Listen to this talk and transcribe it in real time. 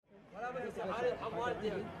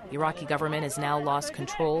The Iraqi government has now lost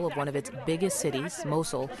control of one of its biggest cities,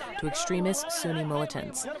 Mosul, to extremist Sunni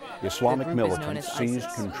militants. The Islamic militants seized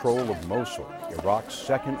control of Mosul, Iraq's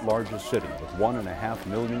second largest city with 1.5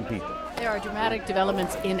 million people. There are dramatic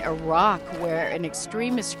developments in Iraq where an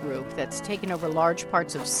extremist group that's taken over large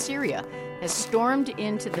parts of Syria has stormed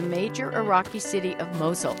into the major Iraqi city of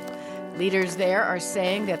Mosul. Leaders there are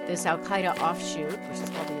saying that this al-Qaeda offshoot, which is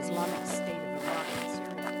called the Islamic State of Iraq and Syria.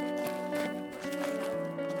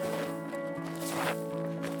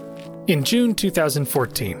 In June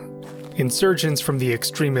 2014, insurgents from the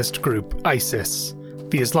extremist group ISIS,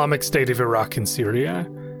 the Islamic State of Iraq and Syria,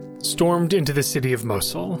 stormed into the city of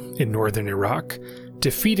Mosul in northern Iraq,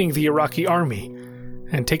 defeating the Iraqi army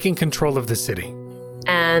and taking control of the city.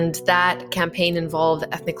 And that campaign involved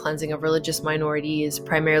ethnic cleansing of religious minorities,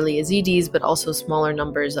 primarily Yazidis, but also smaller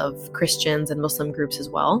numbers of Christians and Muslim groups as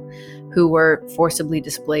well, who were forcibly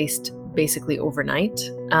displaced basically overnight,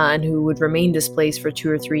 and who would remain displaced for 2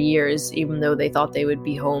 or 3 years, even though they thought they would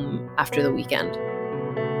be home after the weekend.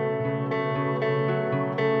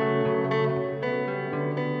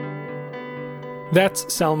 That's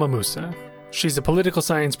Salma Musa. She's a political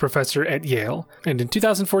science professor at Yale, and in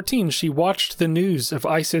 2014 she watched the news of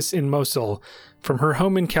ISIS in Mosul from her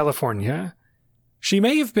home in California. She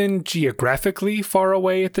may have been geographically far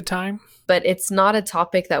away at the time, but it's not a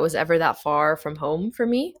topic that was ever that far from home for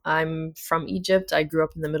me. I'm from Egypt. I grew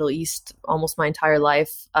up in the Middle East almost my entire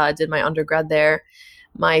life, did my undergrad there.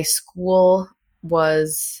 My school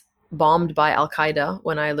was bombed by al-Qaeda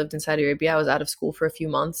when I lived in Saudi Arabia. I was out of school for a few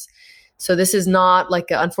months. So this is not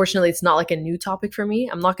unfortunately, it's not like a new topic for me.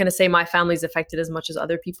 I'm not going to say my family's affected as much as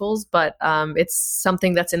other people's, but it's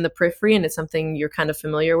something that's in the periphery, and it's something you're kind of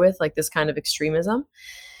familiar with, like this kind of extremism.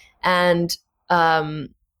 And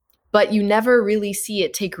but you never really see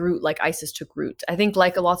it take root like ISIS took root. I think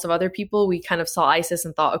like lots of other people, we kind of saw ISIS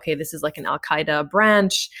and thought, okay, this is like an al-Qaeda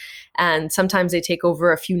branch. And sometimes they take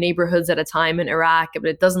over a few neighborhoods at a time in Iraq, but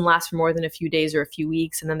it doesn't last for more than a few days or a few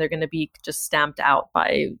weeks. And then they're going to be just stamped out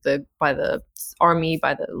by the army,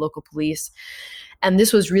 by the local police. And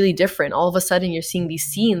this was really different. All of a sudden, you're seeing these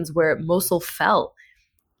scenes where Mosul fell.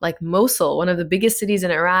 Like Mosul, one of the biggest cities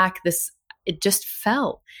in Iraq, it just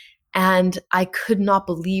fell. And I could not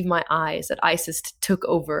believe my eyes that ISIS took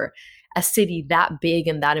over a city that big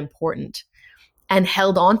and that important and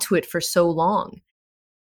held on to it for so long.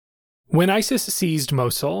 When ISIS seized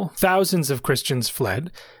Mosul, thousands of Christians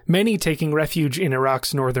fled, many taking refuge in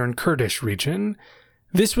Iraq's northern Kurdish region.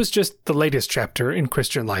 This was just the latest chapter in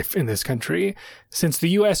Christian life in this country. Since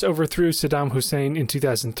the U.S. overthrew Saddam Hussein in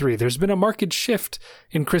 2003, there's been a marked shift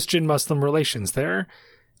in Christian-Muslim relations there.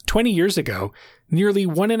 20 years ago, nearly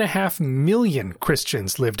 1.5 million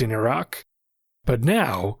Christians lived in Iraq. But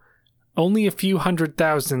now, only a few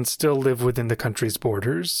 100,000 still live within the country's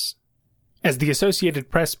borders. As the Associated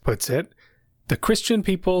Press puts it, the Christian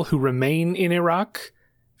people who remain in Iraq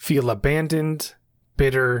feel abandoned,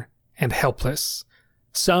 bitter, and helpless,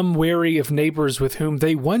 some wary of neighbors with whom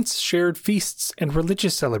they once shared feasts and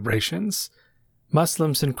religious celebrations,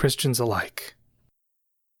 Muslims and Christians alike.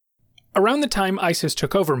 Around the time ISIS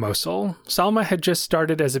took over Mosul, Salma had just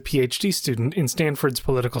started as a PhD student in Stanford's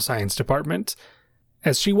political science department.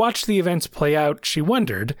 As she watched the events play out, she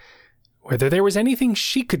wondered whether there was anything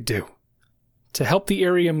she could do to help the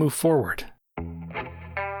area move forward.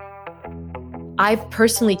 I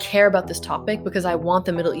personally care about this topic because I want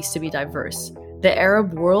the Middle East to be diverse. The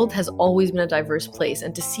Arab world has always been a diverse place,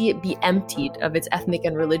 and to see it be emptied of its ethnic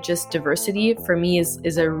and religious diversity, for me,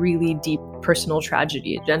 is a really deep personal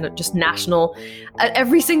tragedy, and just national. At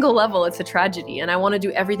every single level, it's a tragedy, and I want to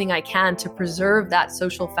do everything I can to preserve that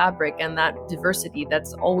social fabric and that diversity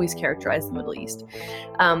that's always characterized the Middle East.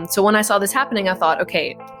 So when I saw this happening, I thought,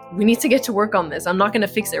 okay, we need to get to work on this. I'm not going to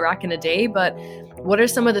fix Iraq in a day, but what are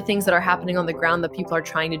some of the things that are happening on the ground that people are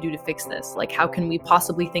trying to do to fix this? Like, how can we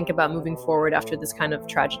possibly think about moving forward after this kind of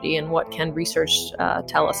tragedy, and what can research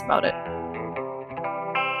tell us about it?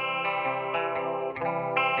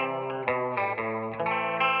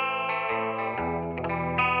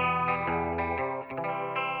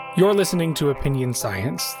 You're listening to Opinion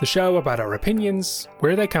Science, the show about our opinions,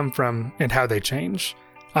 where they come from, and how they change.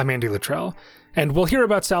 I'm Andy Luttrell, and we'll hear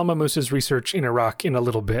about Salma Musa's research in Iraq in a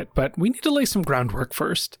little bit, but we need to lay some groundwork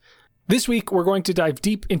first. This week, we're going to dive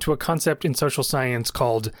deep into a concept in social science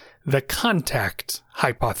called the contact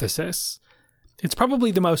hypothesis. It's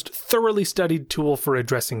probably the most thoroughly studied tool for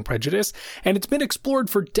addressing prejudice, and it's been explored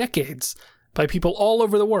for decades by people all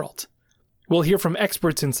over the world. We'll hear from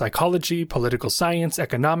experts in psychology, political science,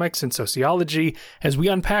 economics, and sociology as we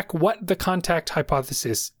unpack what the contact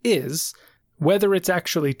hypothesis is, whether it's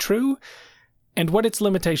actually true, and what its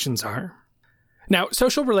limitations are. Now,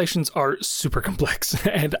 social relations are super complex,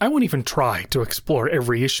 and I won't even try to explore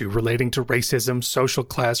every issue relating to racism, social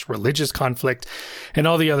class, religious conflict, and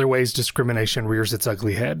all the other ways discrimination rears its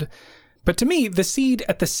ugly head. But to me, the seed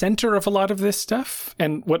at the center of a lot of this stuff,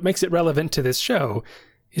 and what makes it relevant to this show,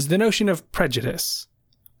 is the notion of prejudice.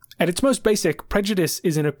 At its most basic, prejudice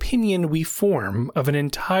is an opinion we form of an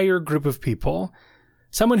entire group of people.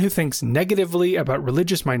 Someone who thinks negatively about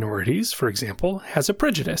religious minorities, for example, has a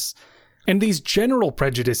prejudice. And these general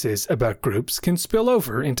prejudices about groups can spill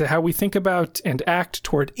over into how we think about and act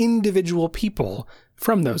toward individual people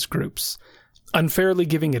from those groups, unfairly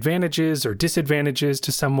giving advantages or disadvantages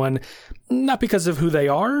to someone, not because of who they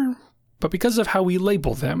are, but because of how we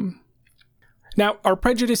label them. Now, our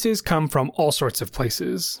prejudices come from all sorts of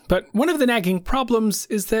places, but one of the nagging problems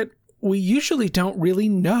is that we usually don't really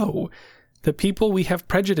know the people we have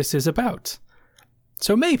prejudices about.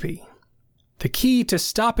 So maybe the key to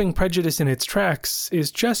stopping prejudice in its tracks is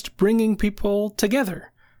just bringing people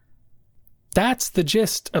together. That's the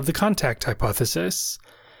gist of the contact hypothesis.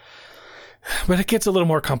 But it gets a little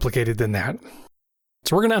more complicated than that.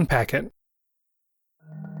 So we're going to unpack it.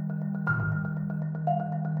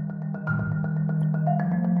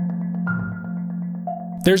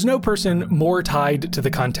 There's no person more tied to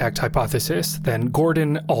the contact hypothesis than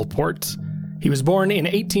Gordon Allport. He was born in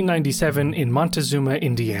 1897 in Montezuma,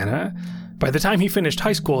 Indiana. By the time he finished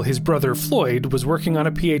high school, his brother Floyd was working on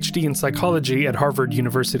a PhD in psychology at Harvard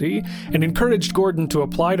University and encouraged Gordon to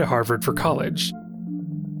apply to Harvard for college.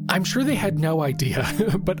 I'm sure they had no idea,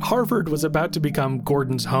 but Harvard was about to become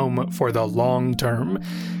Gordon's home for the long term.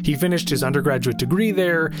 He finished his undergraduate degree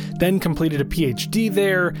there, then completed a PhD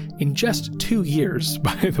there in just 2 years,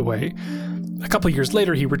 by the way. A couple years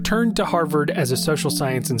later, he returned to Harvard as a social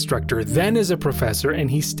science instructor, then as a professor,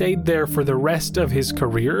 and he stayed there for the rest of his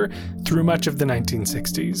career through much of the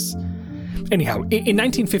 1960s. Anyhow, in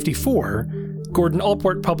 1954, Gordon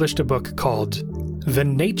Allport published a book called The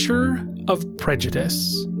Nature of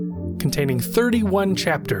Prejudice, containing 31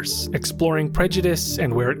 chapters exploring prejudice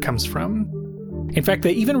and where it comes from. In fact,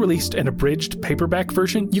 they even released an abridged paperback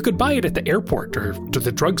version. You could buy it at the airport or to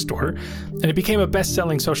the drugstore, and it became a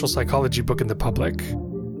best-selling social psychology book in the public.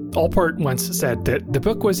 Allport once said that the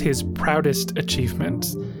book was his proudest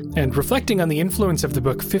achievement. And reflecting on the influence of the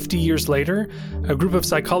book 50 years later, a group of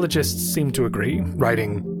psychologists seem to agree,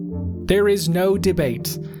 writing, "There is no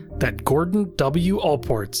debate that Gordon W.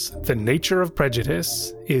 Allport's The Nature of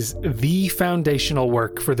Prejudice is the foundational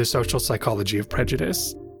work for the social psychology of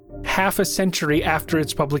prejudice. Half a century after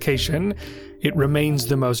its publication, it remains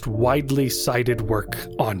the most widely cited work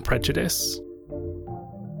on prejudice."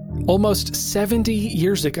 Almost 70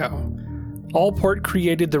 years ago, Allport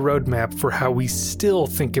created the roadmap for how we still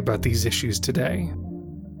think about these issues today.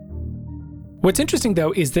 What's interesting,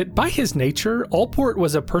 though, is that by his nature, Allport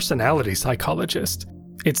was a personality psychologist.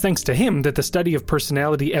 It's thanks to him that the study of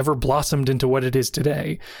personality ever blossomed into what it is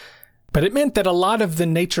today. But it meant that a lot of the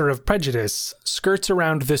nature of prejudice skirts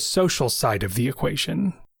around the social side of the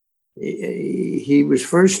equation. He was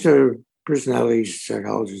first a personality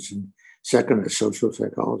psychologist and second a social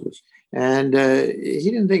psychologist. And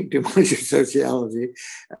he didn't think too much of sociology.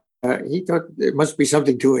 He thought there must be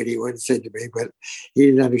something to it, he once said to me, but he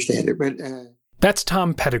didn't understand it. But that's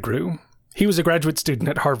Tom Pettigrew. He was a graduate student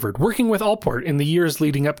at Harvard, working with Allport in the years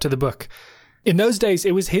leading up to the book. In those days,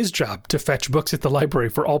 it was his job to fetch books at the library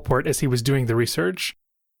for Allport as he was doing the research.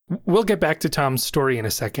 We'll get back to Tom's story in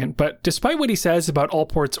a second, but despite what he says about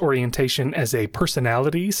Allport's orientation as a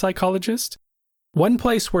personality psychologist, one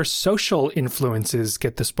place where social influences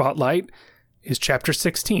get the spotlight is Chapter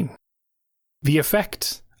 16, The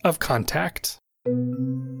Effect of Contact.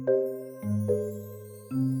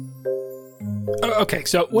 Okay,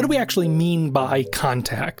 so what do we actually mean by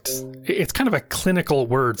contact? It's kind of a clinical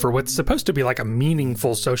word for what's supposed to be like a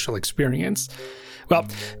meaningful social experience. Well,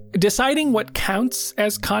 deciding what counts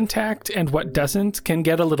as contact and what doesn't can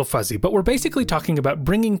get a little fuzzy, but we're basically talking about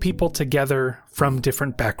bringing people together from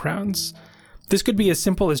different backgrounds. This could be as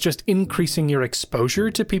simple as just increasing your exposure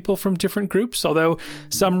to people from different groups, although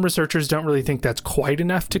some researchers don't really think that's quite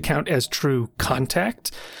enough to count as true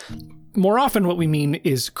contact. More often what we mean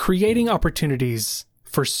is creating opportunities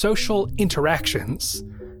for social interactions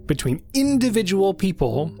between individual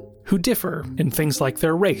people who differ in things like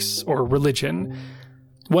their race or religion.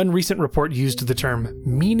 One recent report used the term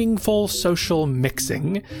meaningful social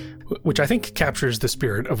mixing, which I think captures the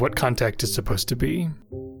spirit of what contact is supposed to be.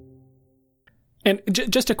 And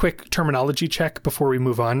just a quick terminology check before we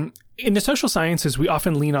move on. In the social sciences, we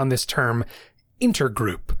often lean on this term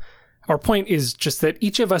intergroup. Our point is just that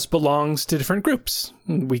each of us belongs to different groups.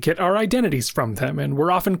 We get our identities from them, and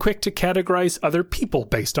we're often quick to categorize other people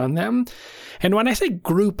based on them. And when I say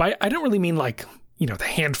group, I don't really mean like, the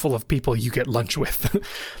handful of people you get lunch with.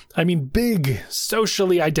 I mean big,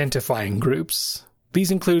 socially identifying groups.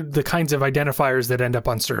 These include the kinds of identifiers that end up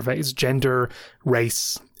on surveys: gender,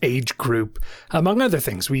 race, age group, among other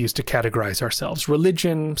things we use to categorize ourselves: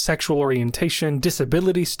 religion, sexual orientation,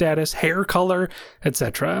 disability status, hair color,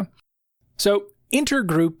 etc. So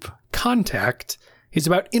intergroup contact is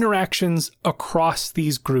about interactions across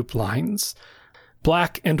these group lines.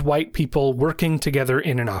 Black and white people working together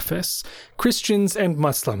in an office, Christians and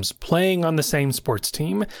Muslims playing on the same sports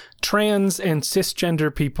team, trans and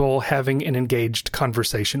cisgender people having an engaged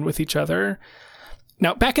conversation with each other.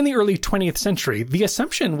 Now, back in the early 20th century, the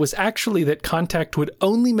assumption was actually that contact would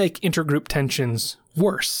only make intergroup tensions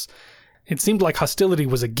worse. It seemed like hostility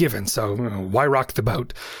was a given, so why rock the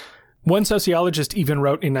boat? One sociologist even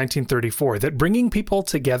wrote in 1934 that bringing people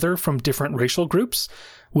together from different racial groups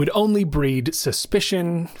would only breed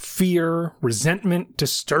suspicion, fear, resentment,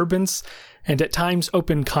 disturbance, and at times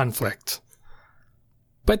open conflict.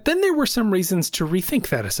 But then there were some reasons to rethink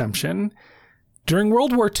that assumption. During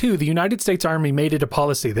World War II, the United States Army made it a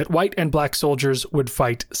policy that white and black soldiers would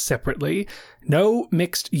fight separately. No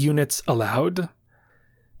mixed units allowed.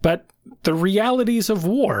 But the realities of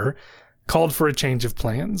war called for a change of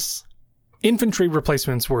plans. Infantry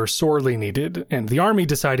replacements were sorely needed, and the Army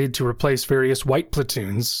decided to replace various white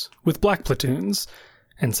platoons with black platoons.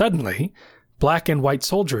 And suddenly, black and white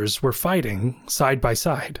soldiers were fighting side by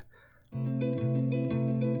side.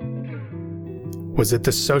 Was it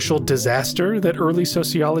the social disaster that early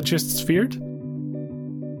sociologists feared?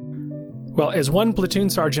 Well, as one platoon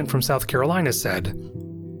sergeant from South Carolina said,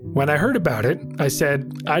 "When I heard about it, I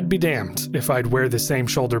said I'd be damned if I'd wear the same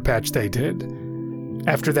shoulder patch they did.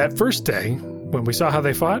 After that first day, when we saw how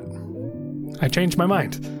they fought, I changed my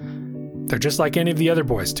mind. They're just like any of the other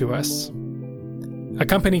boys to us." A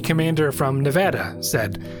company commander from Nevada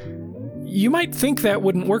said, "You might think that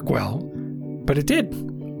wouldn't work well, but it did.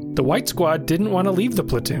 The white squad didn't want to leave the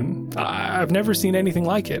platoon. I've never seen anything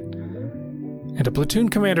like it." And a platoon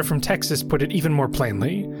commander from Texas put it even more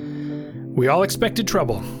plainly, "We all expected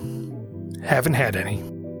trouble. Haven't had any."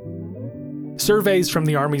 Surveys from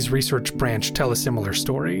the Army's research branch tell a similar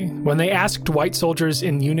story. When they asked white soldiers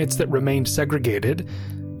in units that remained segregated,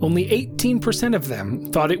 only 18% of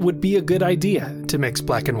them thought it would be a good idea to mix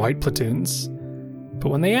black and white platoons. But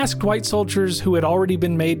when they asked white soldiers who had already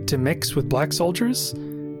been made to mix with black soldiers,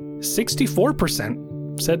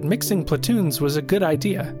 64% said mixing platoons was a good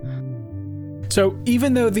idea. So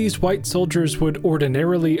even though these white soldiers would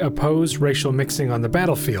ordinarily oppose racial mixing on the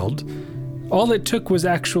battlefield, all it took was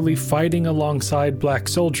actually fighting alongside black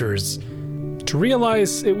soldiers to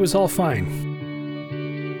realize it was all fine.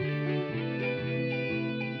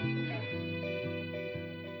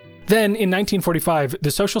 Then, in 1945,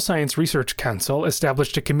 the Social Science Research Council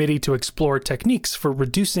established a committee to explore techniques for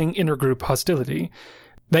reducing intergroup hostility.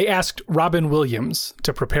 They asked Robin Williams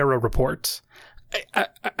to prepare a report.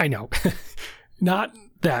 I know, not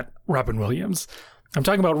that Robin Williams. I'm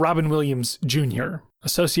talking about Robin Williams Jr., a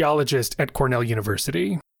sociologist at Cornell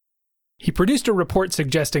University. He produced a report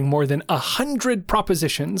suggesting more than 100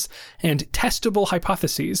 propositions and testable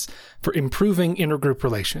hypotheses for improving intergroup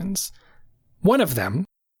relations. One of them,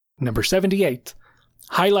 number 78,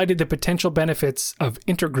 highlighted the potential benefits of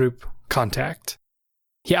intergroup contact.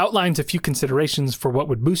 He outlines a few considerations for what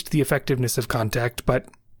would boost the effectiveness of contact, but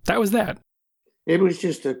that was that. It was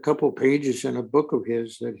just a couple pages in a book of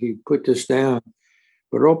his that he put this down.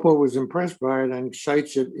 But Allport was impressed by it and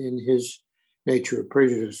cites it in his Nature of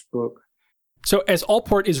Prejudice book. So as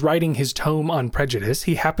Allport is writing his tome on prejudice,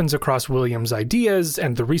 he happens across Williams' ideas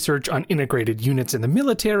and the research on integrated units in the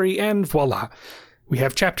military, and voila, we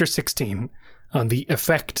have chapter 16 on the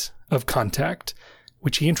effect of contact,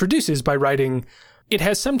 which he introduces by writing, "It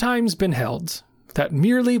has sometimes been held that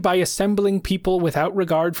merely by assembling people without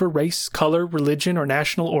regard for race, color, religion, or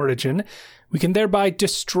national origin, we can thereby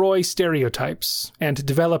destroy stereotypes and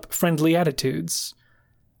develop friendly attitudes.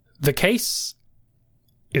 The case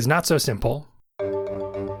is not so simple."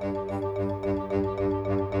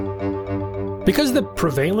 Because the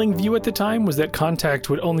prevailing view at the time was that contact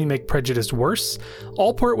would only make prejudice worse,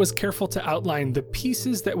 Allport was careful to outline the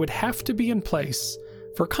pieces that would have to be in place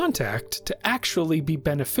for contact to actually be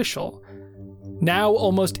beneficial. Now,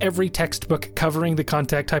 almost every textbook covering the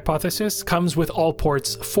contact hypothesis comes with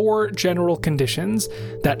Allport's 4 general conditions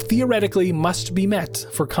that theoretically must be met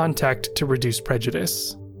for contact to reduce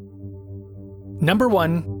prejudice. Number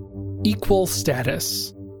 1, equal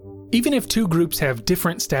status. Even if two groups have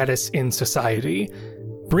different status in society,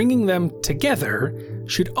 bringing them together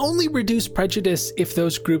should only reduce prejudice if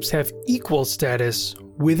those groups have equal status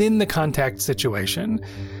within the contact situation.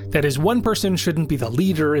 That is, one person shouldn't be the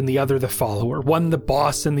leader and the other the follower, one the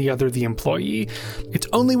boss and the other the employee. It's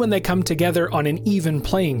only when they come together on an even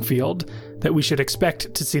playing field that we should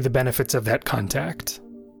expect to see the benefits of that contact.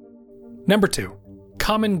 Number 2,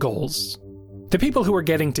 common goals. The people who are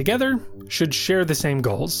getting together should share the same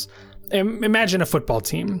goals. Imagine a football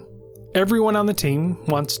team. Everyone on the team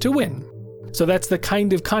wants to win. So that's the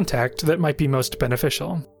kind of contact that might be most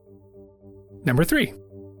beneficial. Number 3,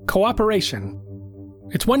 cooperation.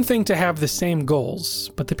 It's one thing to have the same goals,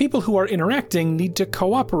 but the people who are interacting need to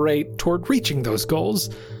cooperate toward reaching those goals.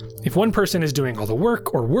 If one person is doing all the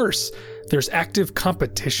work, or worse, there's active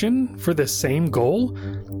competition for the same goal,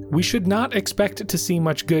 we should not expect to see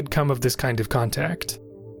much good come of this kind of contact.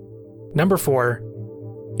 Number 4,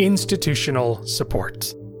 institutional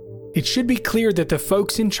support. It should be clear that the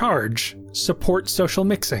folks in charge support social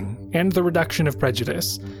mixing and the reduction of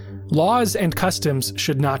prejudice. Laws and customs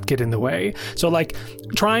should not get in the way. So, like,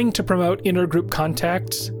 trying to promote intergroup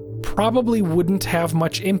contact probably wouldn't have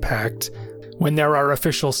much impact when there are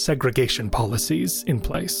official segregation policies in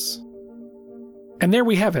place. And there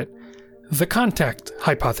we have it, the contact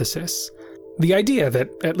hypothesis. The idea that,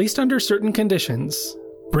 at least under certain conditions,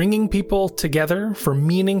 bringing people together for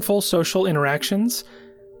meaningful social interactions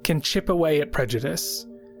can chip away at prejudice.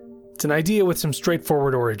 It's an idea with some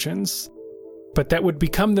straightforward origins, but that would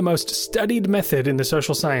become the most studied method in the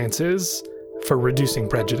social sciences for reducing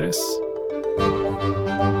prejudice.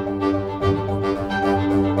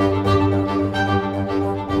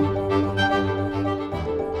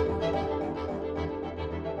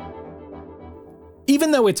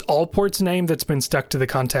 Even though it's Allport's name that's been stuck to the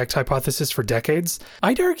contact hypothesis for decades,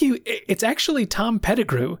 I'd argue it's actually Tom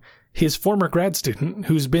Pettigrew, his former grad student,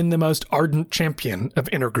 who's been the most ardent champion of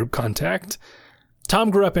intergroup contact. Tom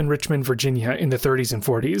grew up in Richmond, Virginia in the 30s and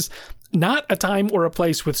 40s, not a time or a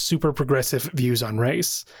place with super progressive views on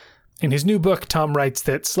race. In his new book, Tom writes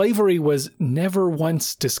that slavery was never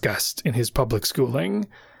once discussed in his public schooling.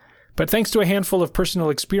 But thanks to a handful of personal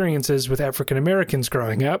experiences with African Americans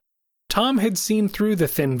growing up, Tom had seen through the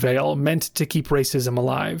thin veil meant to keep racism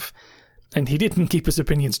alive. And he didn't keep his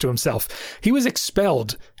opinions to himself. He was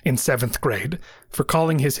expelled in 7th grade for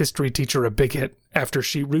calling his history teacher a bigot after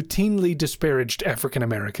she routinely disparaged African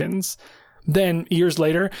Americans. Then, years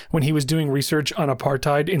later, when he was doing research on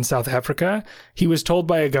apartheid in South Africa, he was told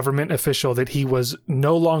by a government official that he was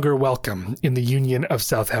no longer welcome in the Union of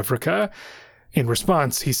South Africa. In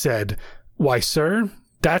response, he said, "Why, sir,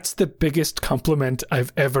 that's the biggest compliment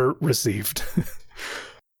I've ever received."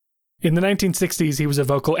 In the 1960s, he was a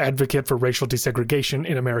vocal advocate for racial desegregation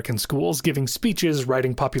in American schools, giving speeches,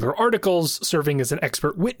 writing popular articles, serving as an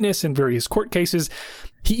expert witness in various court cases.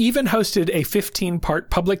 He even hosted a 15-part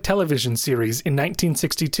public television series in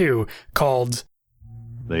 1962 called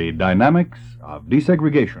The Dynamics of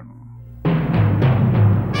Desegregation.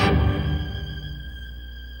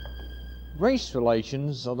 Race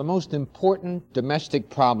relations are the most important domestic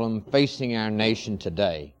problem facing our nation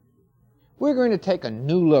today. We're going to take a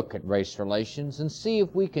new look at race relations and see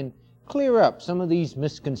if we can clear up some of these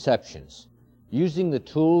misconceptions using the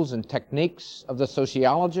tools and techniques of the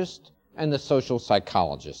sociologist and the social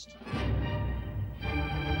psychologist.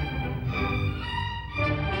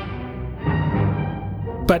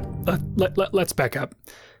 But let's back up.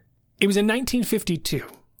 It was in 1952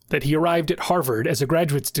 that he arrived at Harvard as a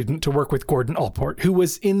graduate student to work with Gordon Allport, who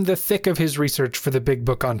was in the thick of his research for the big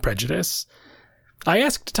book on prejudice. I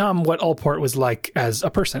asked Tom what Allport was like as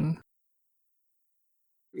a person.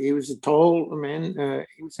 He was a tall man.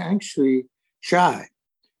 He was actually shy.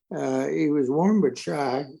 He was warm but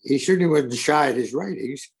shy. He certainly wasn't shy at his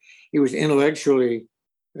writings. He was intellectually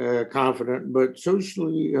confident, but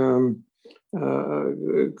socially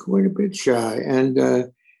quite a bit shy.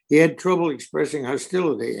 And he had trouble expressing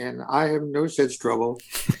hostility, and I have no such trouble.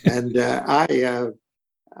 And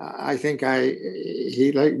I think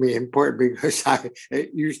he liked me in part because I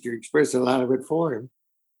used to express a lot of it for him.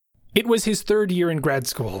 It was his 3rd year in grad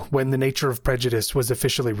school when The Nature of Prejudice was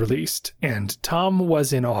officially released, and Tom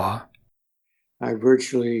was in awe. I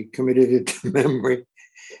virtually committed it to memory.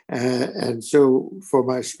 And so for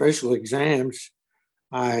my special exams,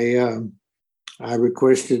 I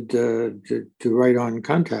requested to write on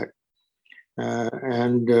contact.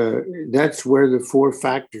 And that's where the 4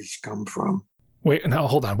 factors come from. Wait, now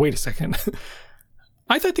hold on, wait a second.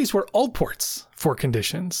 I thought these were Allport's 4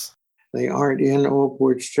 conditions. They aren't in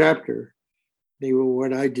Allport's chapter. They were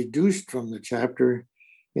what I deduced from the chapter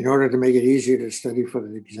in order to make it easier to study for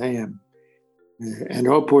the exam. And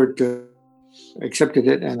Allport accepted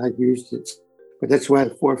it, and I used it. But that's why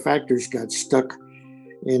the 4 factors got stuck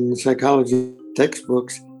in psychology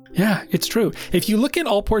textbooks. Yeah, it's true. If you look at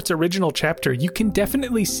Allport's original chapter, you can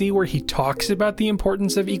definitely see where he talks about the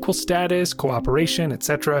importance of equal status, cooperation,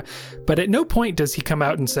 etc. But at no point does he come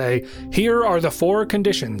out and say, here are the 4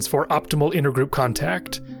 conditions for optimal intergroup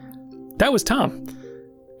contact. That was Tom.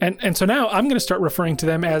 And so now I'm going to start referring to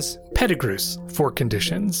them as Pettigrew's 4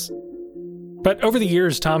 conditions. But over the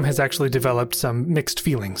years, Tom has actually developed some mixed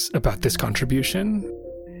feelings about this contribution.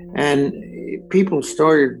 And people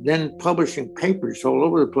started then publishing papers all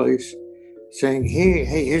over the place saying, hey,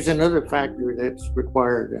 here's another factor that's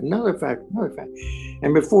required, another factor.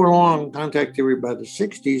 And before long, contact theory by the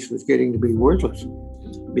 60s was getting to be worthless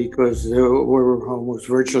because there were almost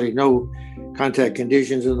virtually no contact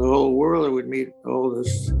conditions in the whole world that would meet all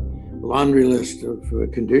this laundry list of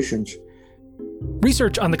conditions.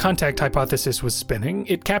 Research on the contact hypothesis was spinning.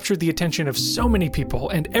 It captured the attention of so many people,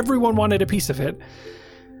 and everyone wanted a piece of it.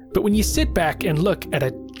 But when you sit back and look at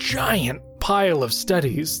a giant pile of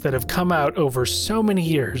studies that have come out over so many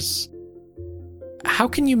years, how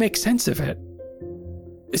can you make sense of it?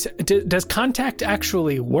 Does contact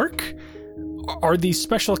actually work? Are these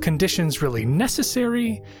special conditions really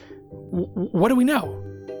necessary? What do we know?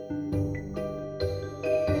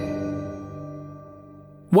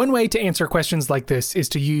 One way to answer questions like this is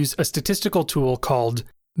to use a statistical tool called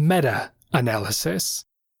meta-analysis.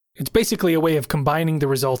 It's basically a way of combining the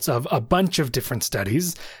results of a bunch of different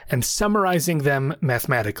studies and summarizing them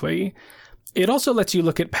mathematically. It also lets you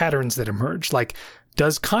look at patterns that emerge, like,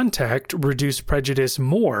 does contact reduce prejudice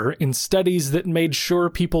more in studies that made sure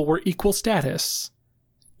people were equal status?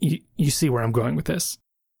 You see where I'm going with this?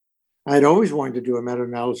 I'd always wanted to do a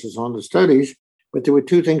meta-analysis on the studies, but there were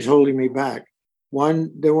 2 things holding me back.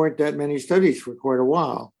 1, there weren't that many studies for quite a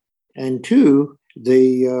while. And 2,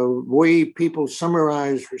 the way people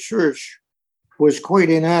summarize research was quite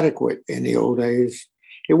inadequate in the old days.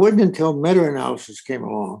 It wasn't until meta-analysis came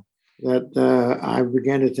along that I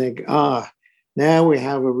began to think, now we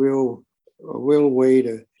have a real way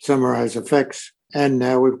to summarize effects, and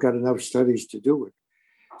now we've got enough studies to do it.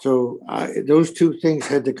 So those 2 things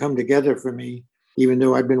had to come together for me, even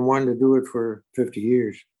though I'd been wanting to do it for 50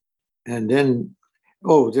 years. And then,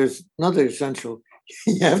 there's another essential.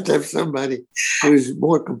 You have to have somebody who's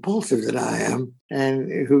more compulsive than I am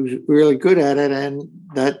and who's really good at it. And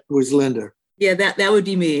that was Linda. Yeah, that would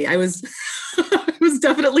be me. I was I was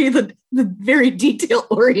definitely the very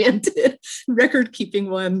detail-oriented, record-keeping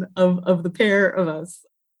one of the pair of us.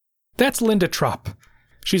 That's Linda Tropp.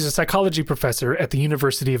 She's a psychology professor at the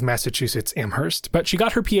University of Massachusetts Amherst, but she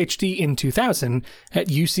got her PhD in 2000 at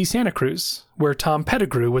UC Santa Cruz, where Tom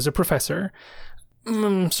Pettigrew was a professor.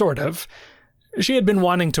 Sort of. She had been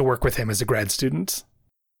wanting to work with him as a grad student.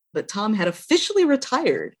 But Tom had officially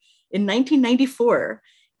retired in 1994,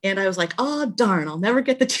 and I was like, darn, I'll never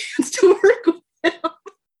get the chance to work with him.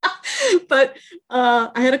 But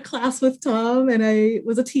I had a class with Tom, and I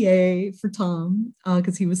was a TA for Tom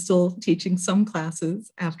because he was still teaching some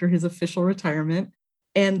classes after his official retirement.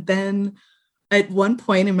 And then at one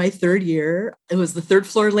point in my 3rd year, it was the 3rd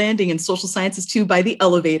floor landing in Social Sciences 2 by the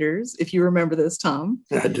elevators, if you remember this, Tom.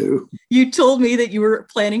 I do. You told me that you were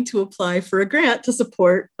planning to apply for a grant to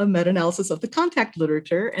support a meta-analysis of the contact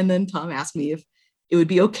literature. And then Tom asked me if it would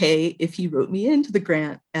be okay if he wrote me into the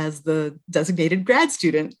grant as the designated grad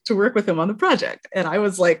student to work with him on the project. And I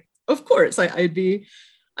was like, of course, I'd be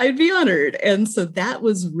honored. And so that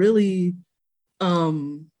was really,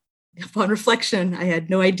 upon reflection, I had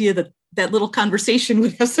no idea that little conversation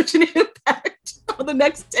would have such an impact on the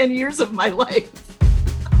next 10 years of my life.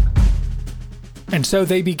 And so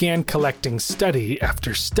they began collecting study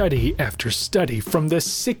after study after study from the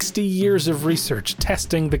 60 years of research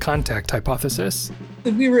testing the contact hypothesis.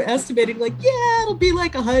 And we were estimating it'll be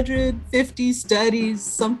 150 studies,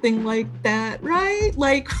 something like that, right?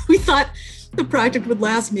 We thought the project would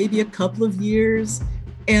last maybe a couple of years.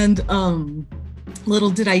 And little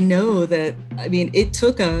did I know that, it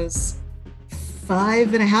took us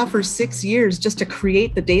 5.5 or 6 years just to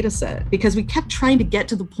create the data set, because we kept trying to get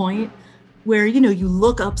to the point where, you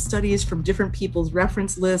look up studies from different people's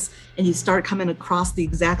reference lists and you start coming across the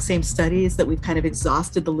exact same studies that we've kind of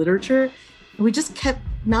exhausted the literature. And we just kept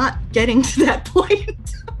not getting to that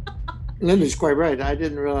point. Linda's quite right. I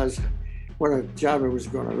didn't realize what a job it was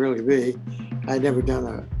going to really be. I'd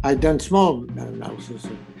done small analysis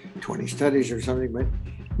of 20 studies or something, but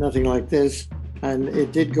nothing like this. And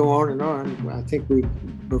it did go on and on. I think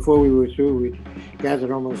before we were through, we gathered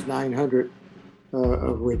almost 900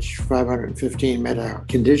 of which 515 met our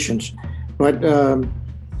conditions. But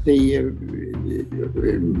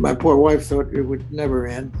my poor wife thought it would never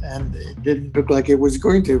end, and it didn't look like it was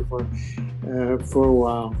going to for a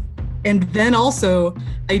while. And then also,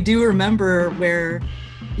 I do remember where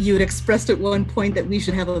you had expressed at one point that we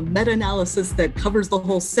should have a meta-analysis that covers the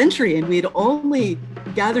whole century, and we had only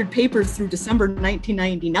gathered papers through December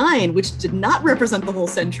 1999, which did not represent the whole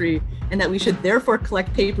century, and that we should therefore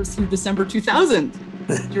collect papers through December 2000.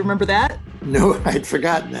 Do you remember that? No, I'd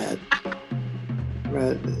forgotten that.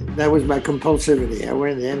 That was my compulsivity. I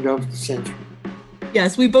wanted to end off the century.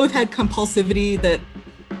 Yes, we both had compulsivity that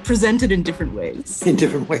presented in different ways. In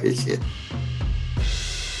different ways, yeah.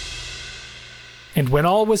 And when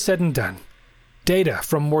all was said and done, data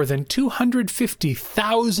from more than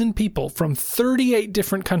 250,000 people from 38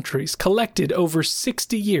 different countries collected over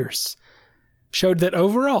 60 years showed that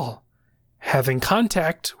overall, having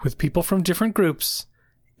contact with people from different groups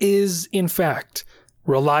is, in fact,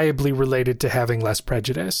 reliably related to having less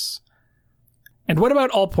prejudice. And what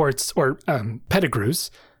about Allport's, or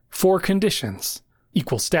Pettigrew's, 4 conditions?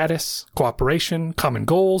 Equal status, cooperation, common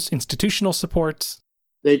goals, institutional support.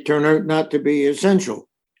 They turn out not to be essential,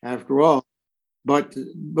 after all, but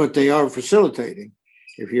they are facilitating.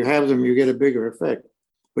 If you have them, you get a bigger effect.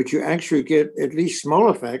 But you actually get at least small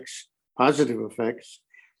effects, positive effects,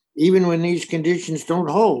 even when these conditions don't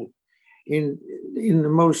hold. In the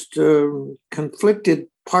most conflicted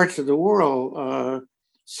parts of the world,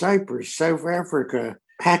 Cyprus, South Africa,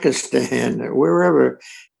 Pakistan, wherever,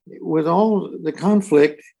 with all the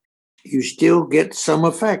conflict, you still get some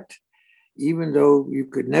effect, even though you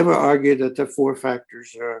could never argue that the 4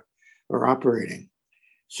 factors are operating.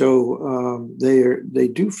 So they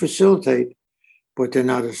do facilitate, but they're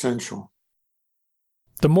not essential.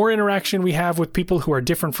 The more interaction we have with people who are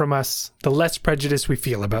different from us, the less prejudice we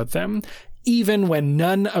feel about them, even when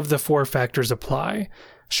none of the 4 factors apply.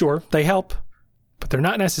 Sure, they help, but they're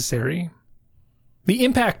not necessary. The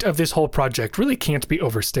impact of this whole project really can't be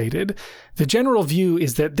overstated. The general view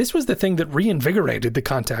is that this was the thing that reinvigorated the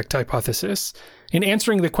contact hypothesis. In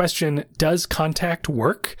answering the question, does contact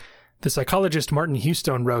work? The psychologist Martin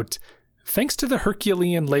Hugstone wrote, "Thanks to the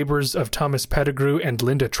Herculean labors of Thomas Pettigrew and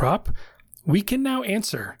Linda Tropp, we can now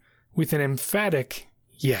answer with an emphatic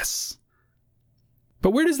yes."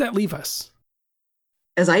 But where does that leave us?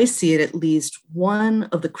 As I see it, at least, one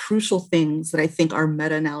of the crucial things that I think our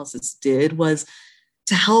meta-analysis did was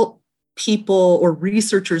to help people or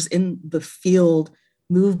researchers in the field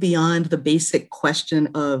move beyond the basic question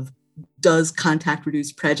of, does contact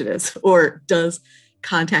reduce prejudice, or does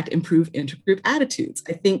contact improve intergroup attitudes?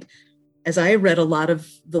 I think as I read a lot of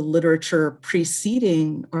the literature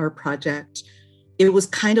preceding our project, it was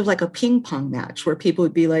kind of like a ping pong match where people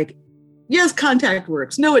would be like, yes, contact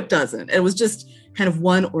works. No, it doesn't. It was just kind of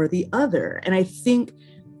one or the other. And I think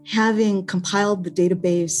having compiled the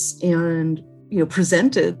database and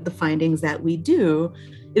presented the findings that we do,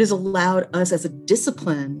 it has allowed us as a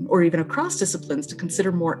discipline, or even across disciplines, to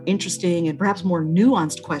consider more interesting and perhaps more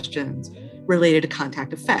nuanced questions related to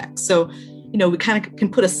contact effects. So, we kind of can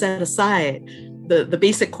put aside the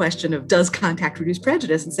basic question of, does contact reduce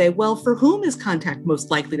prejudice, and say, well, for whom is contact most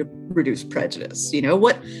likely to reduce prejudice?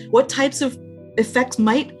 What types of effects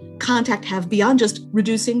might contact have beyond just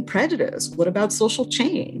reducing prejudice? What about social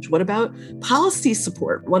change? What about policy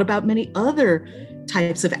support? What about many other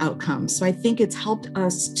types of outcomes? So I think it's helped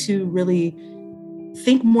us to really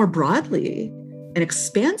think more broadly and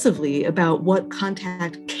expansively about what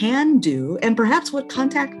contact can do, and perhaps what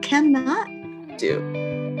contact cannot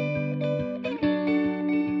do.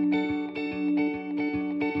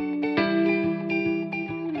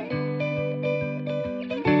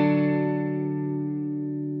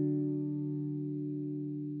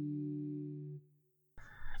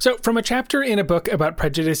 So from a chapter in a book about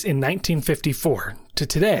prejudice in 1954 to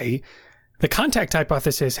today, the contact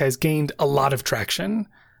hypothesis has gained a lot of traction.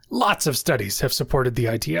 Lots of studies have supported the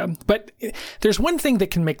idea. But there's one thing that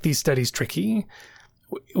can make these studies tricky,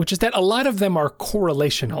 which is that a lot of them are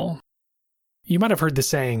correlational. You might have heard the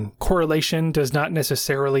saying, correlation does not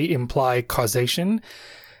necessarily imply causation.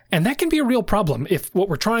 And that can be a real problem if what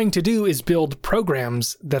we're trying to do is build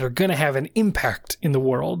programs that are going to have an impact in the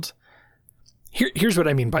world. Here's what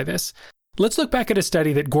I mean by this. Let's look back at a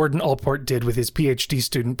study that Gordon Allport did with his PhD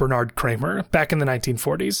student Bernard Kramer back in the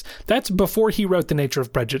 1940s. That's before he wrote The Nature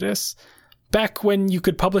of Prejudice. Back when you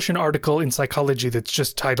could publish an article in Psychology that's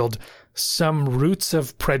just titled, Some Roots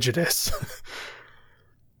of Prejudice.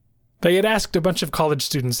 They had asked a bunch of college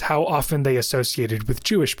students how often they associated with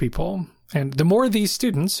Jewish people. And the more these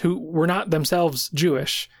students, who were not themselves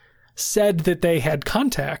Jewish, said that they had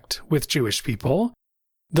contact with Jewish people,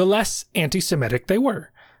 the less anti-Semitic they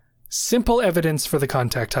were. Simple evidence for the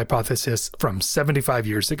contact hypothesis from 75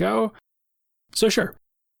 years ago. So sure,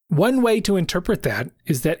 one way to interpret that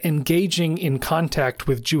is that engaging in contact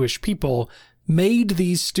with Jewish people made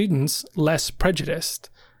these students less prejudiced.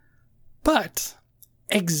 But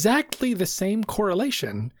exactly the same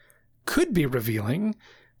correlation could be revealing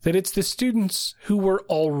that it's the students who were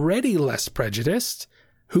already less prejudiced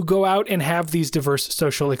who go out and have these diverse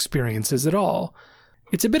social experiences at all.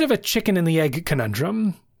 It's a bit of a chicken and the egg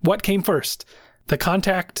conundrum. What came first, the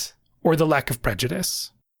contact or the lack of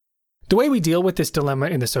prejudice? The way we deal with this dilemma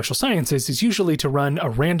in the social sciences is usually to run a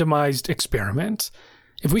randomized experiment.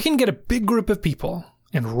 If we can get a big group of people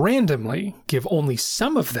and randomly give only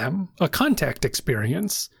some of them a contact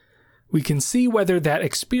experience, we can see whether that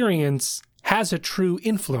experience has a true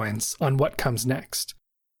influence on what comes next.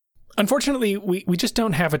 Unfortunately, we just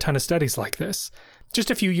don't have a ton of studies like this. Just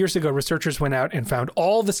a few years ago, researchers went out and found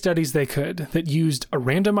all the studies they could that used a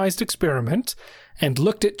randomized experiment and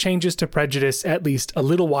looked at changes to prejudice at least a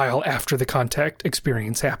little while after the contact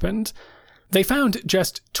experience happened. They found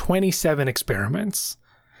just 27 experiments.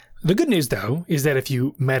 The good news, though, is that if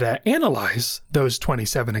you meta-analyze those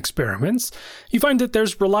 27 experiments, you find that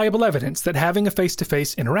there's reliable evidence that having a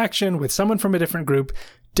face-to-face interaction with someone from a different group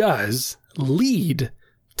does lead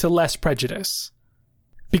to less prejudice.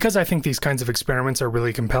 Because I think these kinds of experiments are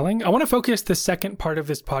really compelling, I want to focus the second part of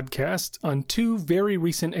this podcast on two very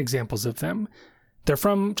recent examples of them. They're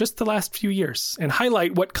from just the last few years and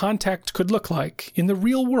highlight what contact could look like in the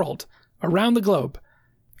real world, around the globe,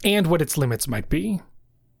 and what its limits might be.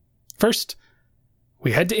 First,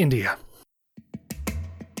 we head to India.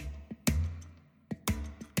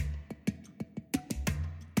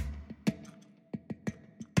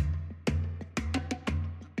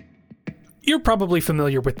 You're probably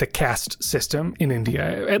familiar with the caste system in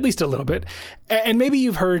India, at least a little bit. And maybe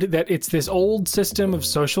you've heard that it's this old system of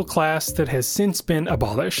social class that has since been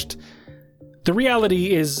abolished. The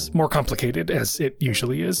reality is more complicated, as it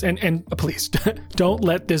usually is. And please, don't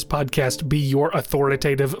let this podcast be your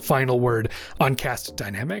authoritative final word on caste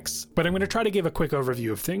dynamics. But I'm going to try to give a quick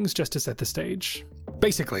overview of things just to set the stage.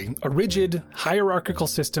 Basically, a rigid, hierarchical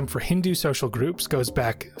system for Hindu social groups goes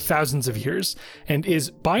back thousands of years and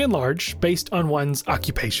is, by and large, based on one's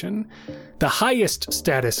occupation. The highest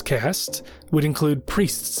status caste would include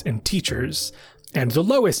priests and teachers, and the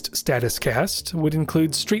lowest status caste would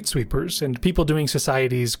include street sweepers and people doing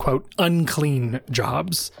society's, quote, unclean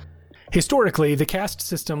jobs. Historically, the caste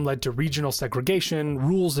system led to regional segregation,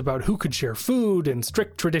 rules about who could share food, and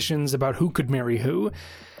strict traditions about who could marry who.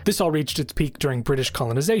 This all reached its peak during British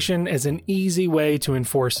colonization as an easy way to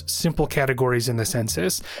enforce simple categories in the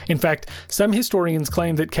census. In fact, some historians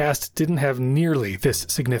claim that caste didn't have nearly this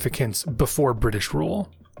significance before British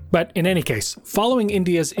rule. But in any case, following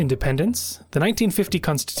India's independence, the 1950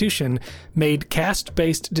 Constitution made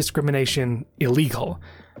caste-based discrimination illegal.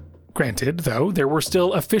 Granted, though, there were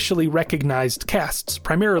still officially recognized castes,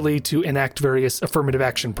 primarily to enact various affirmative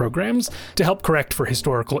action programs to help correct for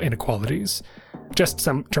historical inequalities. Just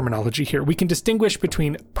some terminology here. We can distinguish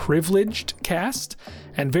between privileged caste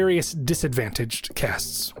and various disadvantaged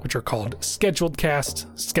castes, which are called scheduled caste,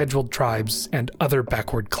 scheduled tribes, and other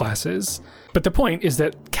backward classes. But the point is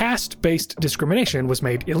that caste-based discrimination was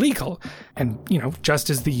made illegal. And, just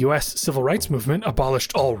as the US civil rights movement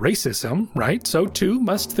abolished all racism, right? So too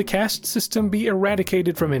must the caste system be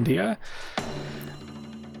eradicated from India.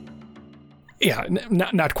 Yeah,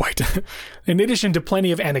 not quite. In addition to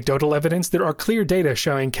plenty of anecdotal evidence, there are clear data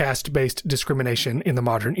showing caste-based discrimination in the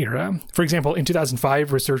modern era. For example, in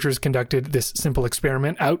 2005, researchers conducted this simple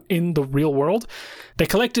experiment out in the real world. They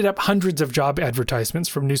collected up hundreds of job advertisements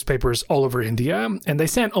from newspapers all over India, and they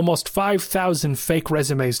sent almost 5,000 fake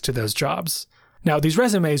resumes to those jobs. Now, these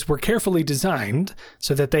resumes were carefully designed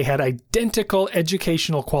so that they had identical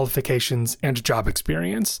educational qualifications and job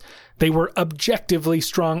experience. They were objectively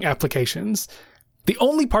strong applications. The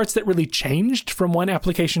only parts that really changed from one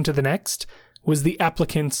application to the next was the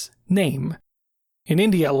applicant's name. In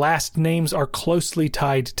India, last names are closely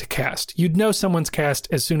tied to caste. You'd know someone's caste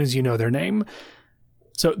as soon as you know their name.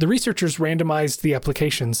 So the researchers randomized the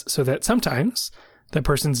applications so that sometimes the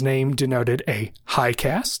person's name denoted a high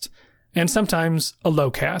caste, and sometimes a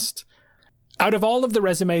low caste. Out of all of the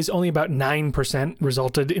resumes, only about 9%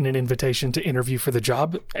 resulted in an invitation to interview for the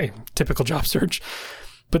job, a typical job search.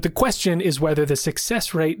 But the question is whether the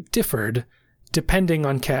success rate differed depending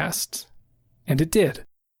on caste. And it did.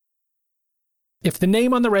 If the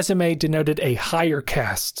name on the resume denoted a higher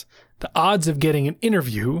caste, the odds of getting an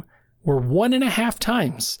interview were 1.5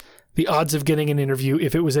 times the odds of getting an interview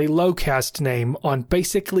if it was a low caste name on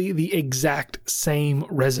basically the exact same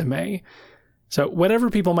resume. So whatever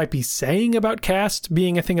people might be saying about caste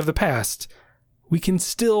being a thing of the past, we can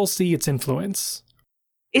still see its influence.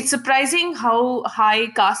 It's surprising how high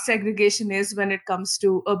caste segregation is when it comes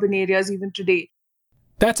to urban areas even today.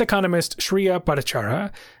 That's economist Shreya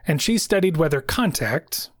Bhattacharya, and she studied whether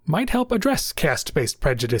contact might help address caste-based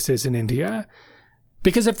prejudices in India.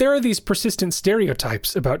 Because if there are these persistent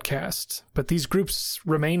stereotypes about caste, but these groups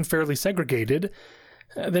remain fairly segregated,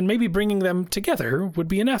 then maybe bringing them together would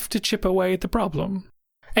be enough to chip away at the problem.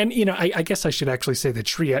 And, I guess I should actually say that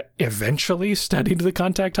Shreya eventually studied the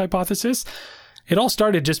contact hypothesis. It all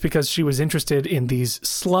started just because she was interested in these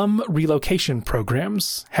slum relocation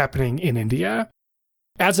programs happening in India.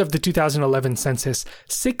 As of the 2011 census,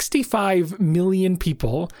 65 million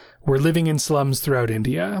people were living in slums throughout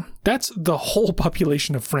India. That's the whole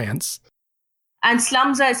population of France. And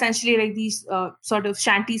slums are essentially like these sort of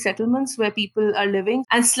shanty settlements where people are living.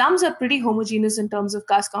 And slums are pretty homogeneous in terms of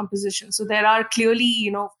caste composition. So there are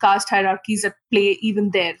clearly, caste hierarchies at play even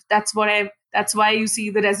there. That's why you see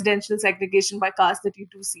the residential segregation by caste that you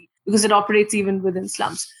do see, because it operates even within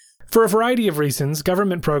slums. For a variety of reasons,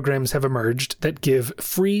 government programs have emerged that give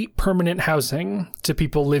free permanent housing to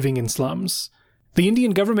people living in slums. The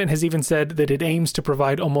Indian government has even said that it aims to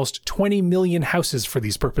provide almost 20 million houses for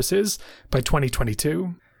these purposes by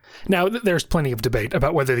 2022. Now, there's plenty of debate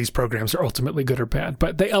about whether these programs are ultimately good or bad,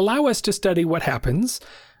 but they allow us to study what happens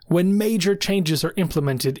when major changes are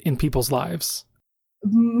implemented in people's lives.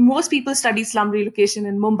 Most people study slum relocation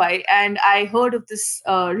in Mumbai, and I heard of this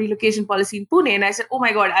relocation policy in Pune, and I said, oh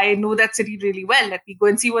my God, I know that city really well. Let me go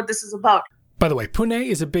and see what this is about. By the way, Pune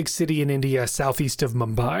is a big city in India southeast of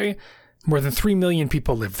Mumbai. More than 3 million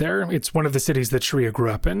people live there. It's one of the cities that Shreya grew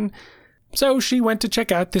up in. So she went to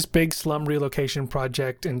check out this big slum relocation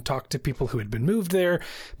project and talked to people who had been moved there.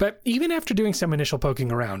 But even after doing some initial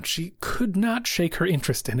poking around, she could not shake her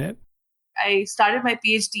interest in it. I started my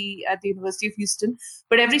PhD at the University of Houston,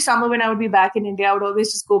 but every summer when I would be back in India, I would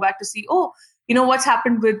always just go back to see, what's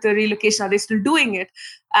happened with the relocation? Are they still doing it?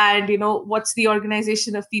 And, what's the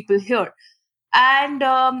organization of people here? And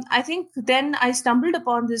I think then I stumbled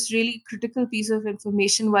upon this really critical piece of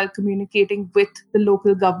information while communicating with the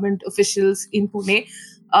local government officials in Pune,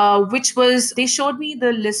 which was they showed me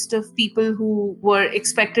the list of people who were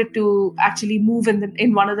expected to actually move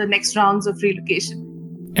in one of the next rounds of relocation.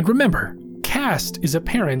 And remember, caste is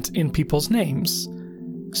apparent in people's names.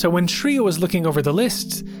 So when Shreya was looking over the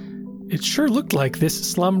list, it sure looked like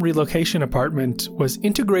this slum relocation apartment was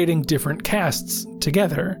integrating different castes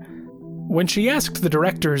together. When she asked the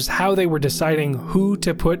directors how they were deciding who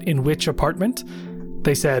to put in which apartment,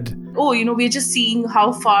 they said, we're just seeing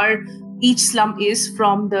how far each slum is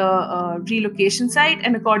from the relocation site,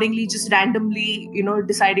 and accordingly just randomly,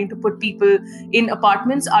 deciding to put people in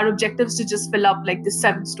apartments. Our objective is to just fill up like this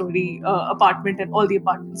 7-story apartment and all the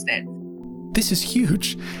apartments there. This is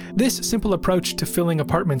huge. This simple approach to filling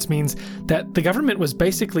apartments means that the government was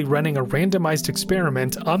basically running a randomized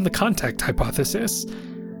experiment on the contact hypothesis.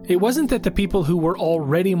 It wasn't that the people who were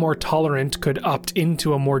already more tolerant could opt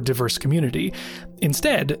into a more diverse community.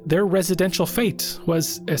 Instead, their residential fate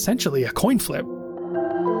was essentially a coin flip.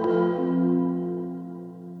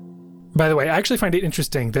 By the way, I actually find it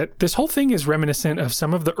interesting that this whole thing is reminiscent of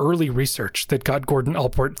some of the early research that got Gordon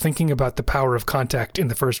Allport thinking about the power of contact in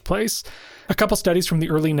the first place. A couple studies from the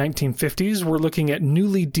early 1950s were looking at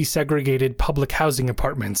newly desegregated public housing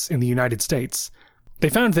apartments in the United States. They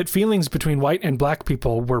found that feelings between white and black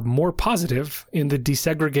people were more positive in the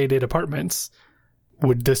desegregated apartments.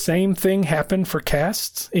 Would the same thing happen for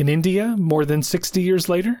castes in India more than 60 years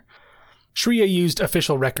later? Shreya used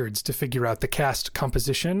official records to figure out the caste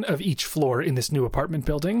composition of each floor in this new apartment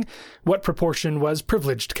building. What proportion was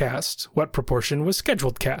privileged caste? What proportion was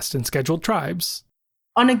scheduled caste and scheduled tribes?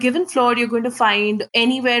 On a given floor, you're going to find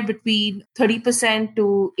anywhere between 30%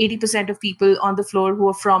 to 80% of people on the floor who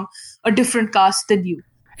are from a different caste than you.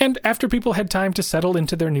 And after people had time to settle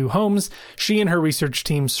into their new homes, she and her research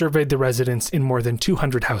team surveyed the residents in more than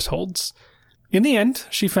 200 households. In the end,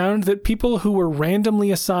 she found that people who were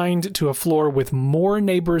randomly assigned to a floor with more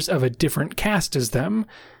neighbors of a different caste as them,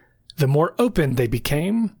 the more open they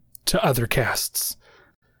became to other castes.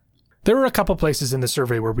 There are a couple places in the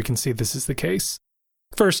survey where we can see this is the case.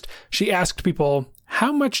 First, she asked people,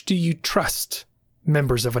 how much do you trust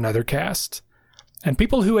members of another caste? And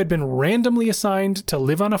people who had been randomly assigned to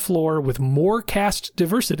live on a floor with more caste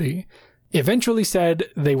diversity eventually said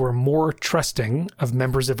they were more trusting of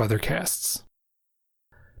members of other castes.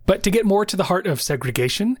 But to get more to the heart of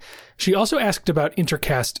segregation, she also asked about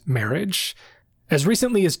intercaste marriage. As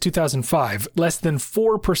recently as 2005, less than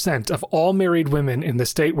 4% of all married women in the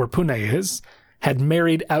state where Pune is had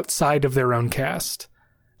married outside of their own caste.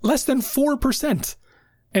 Less than 4%.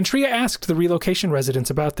 And Shreya asked the relocation residents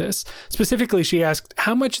about this. Specifically, she asked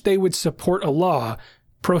how much they would support a law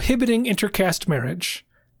prohibiting intercaste marriage,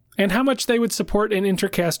 and how much they would support an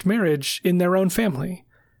intercaste marriage in their own family.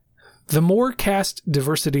 The more caste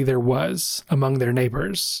diversity there was among their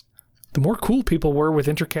neighbors, the more cool people were with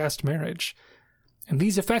intercaste marriage. And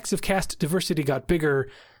these effects of caste diversity got bigger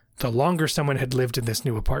the longer someone had lived in this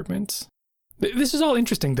new apartment. This is all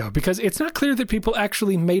interesting, though, because it's not clear that people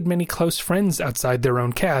actually made many close friends outside their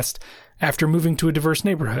own caste after moving to a diverse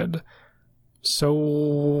neighborhood. So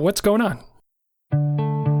what's going on?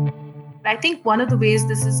 I think one of the ways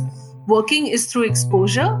this is working is through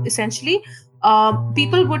exposure, essentially.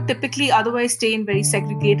 People would typically otherwise stay in very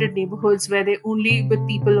segregated neighborhoods where they're only with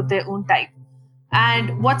people of their own type.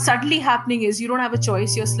 And what's suddenly happening is you don't have a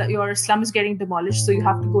choice. Your slum is getting demolished, so you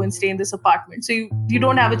have to go and stay in this apartment. So you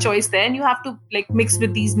don't have a choice there, and you have to mix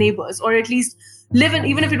with these neighbors, or at least live in.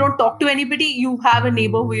 Even if you don't talk to anybody, you have a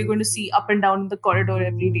neighbor who you're going to see up and down in the corridor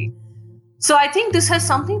every day. So I think this has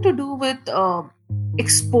something to do with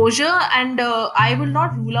exposure, and I will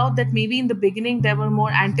not rule out that maybe in the beginning there were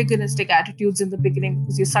more antagonistic attitudes in the beginning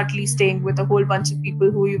because you're subtly staying with a whole bunch of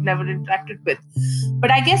people who you've never interacted with.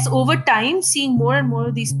 But I guess over time, seeing more and more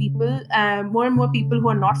of these people, more and more people who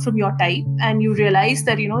are not from your type, and you realize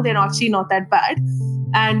that they're actually not that bad,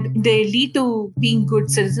 and they lead to being good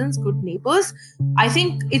citizens, good neighbors. I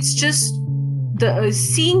think it's just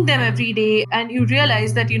seeing them every day, and you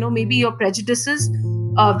realize that maybe your prejudices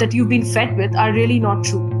that you've been fed with are really not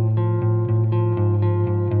true.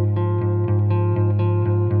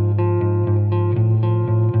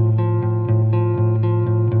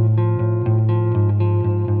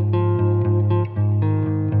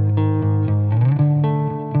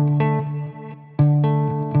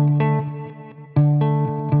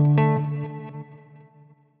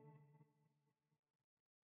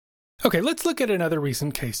 Okay, let's look at another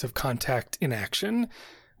recent case of contact in action.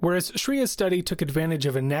 Whereas Shreya's study took advantage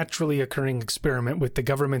of a naturally occurring experiment with the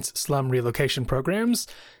government's slum relocation programs,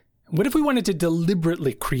 what if we wanted to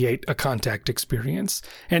deliberately create a contact experience?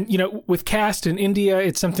 And, with caste in India,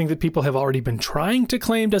 it's something that people have already been trying to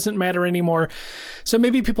claim doesn't matter anymore, so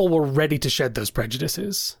maybe people were ready to shed those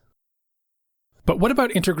prejudices. But what about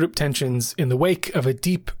intergroup tensions in the wake of a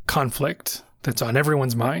deep conflict that's on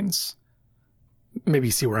everyone's minds? Maybe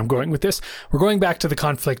you see where I'm going with this. We're going back to the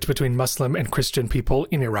conflict between Muslim and Christian people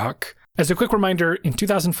in Iraq. As a quick reminder, in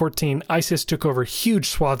 2014, ISIS took over huge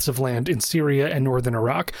swaths of land in Syria and northern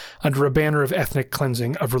Iraq under a banner of ethnic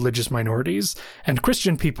cleansing of religious minorities, and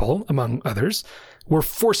Christian people, among others, were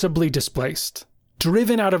forcibly displaced,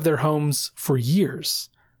 driven out of their homes for years.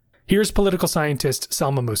 Here's political scientist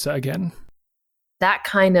Salma Musa again. That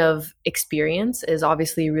kind of experience is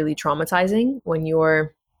obviously really traumatizing when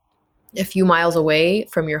you're a few miles away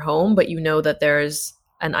from your home, but you know that there's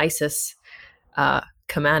an ISIS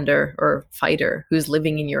commander or fighter who's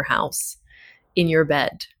living in your house, in your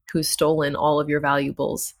bed, who's stolen all of your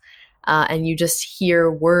valuables. And you just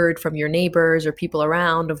hear word from your neighbors or people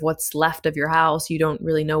around of what's left of your house. You don't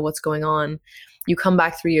really know what's going on. You come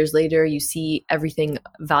back 3 years later, you see everything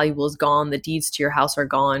valuable is gone. The deeds to your house are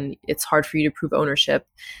gone. It's hard for you to prove ownership.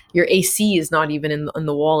 Your AC is not even in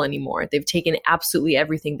the wall anymore. They've taken absolutely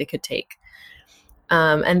everything they could take.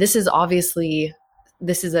 And this is obviously,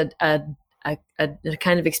 a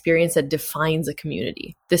kind of experience that defines a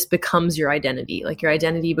community. This becomes your identity. Your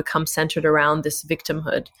identity becomes centered around this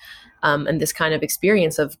victimhood and this kind of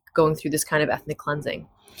experience of going through this kind of ethnic cleansing.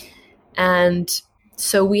 And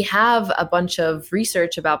so we have a bunch of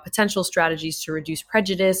research about potential strategies to reduce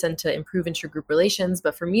prejudice and to improve intergroup relations.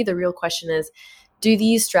 But for me, the real question is, do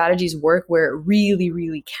these strategies work where it really,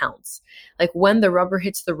 really counts? When the rubber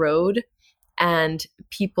hits the road and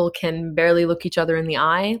people can barely look each other in the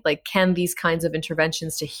eye, can these kinds of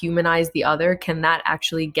interventions to humanize the other, can that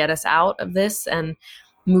actually get us out of this and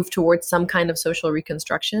move towards some kind of social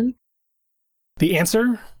reconstruction? The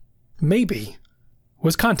answer, maybe,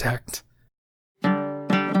 was contact.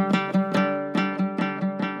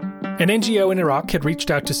 An NGO in Iraq had reached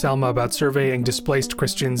out to Salma about surveying displaced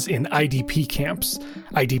Christians in IDP camps.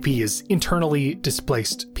 IDP is internally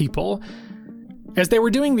displaced people. As they were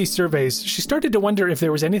doing these surveys, she started to wonder if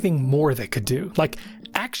there was anything more they could do,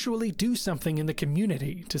 actually do something in the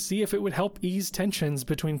community to see if it would help ease tensions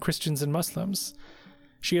between Christians and Muslims.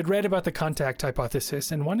 She had read about the contact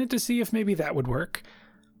hypothesis and wanted to see if maybe that would work.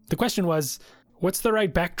 The question was, what's the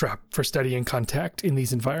right backdrop for studying contact in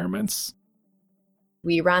these environments?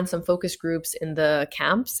 We ran some focus groups in the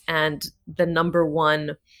camps, and the number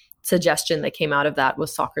one suggestion that came out of that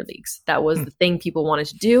was soccer leagues. That was the thing people wanted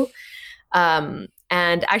to do.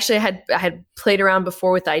 And actually, I had played around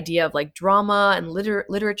before with the idea of like drama and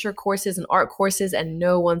literature courses and art courses, and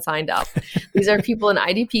no one signed up. These are people in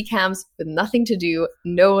IDP camps with nothing to do.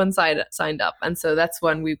 No one signed up. And so that's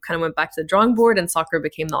when we kind of went back to the drawing board, and soccer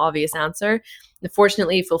became the obvious answer. And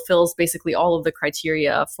fortunately, it fulfills basically all of the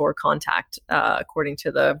criteria for contact, according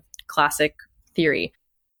to the classic theory.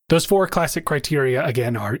 Those 4 classic criteria,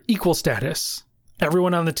 again, are equal status.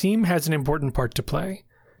 Everyone on the team has an important part to play.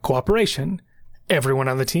 Cooperation. Everyone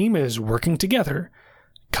on the team is working together.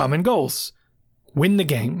 Common goals. Win the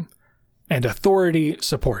game. And authority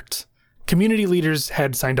support. Community leaders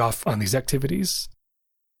had signed off on these activities.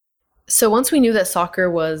 So once we knew that soccer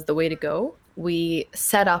was the way to go, we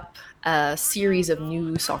set up a series of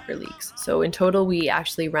new soccer leagues. So in total, we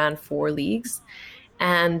actually ran 4 leagues.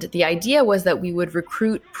 And the idea was that we would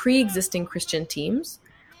recruit pre-existing Christian teams.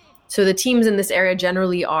 So the teams in this area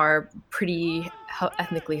generally are pretty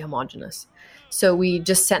ethnically homogenous. So we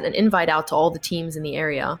just sent an invite out to all the teams in the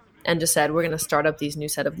area and just said, we're going to start up these new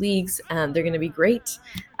set of leagues, and they're going to be great.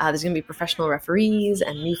 There's going to be professional referees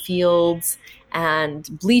and new fields and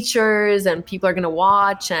bleachers, and people are going to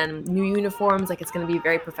watch, and new uniforms. Like, it's going to be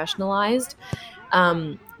very professionalized.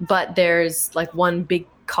 But there's like one big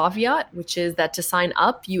caveat, which is that to sign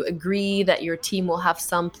up, you agree that your team will have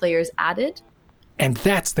some players added. And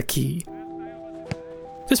that's the key.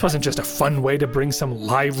 This wasn't just a fun way to bring some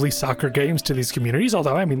lively soccer games to these communities,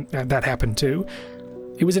 although, I mean, that happened too.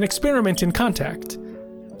 It was an experiment in contact.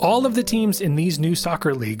 All of the teams in these new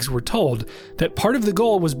soccer leagues were told that part of the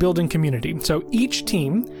goal was building community, so each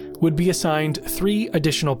team would be assigned 3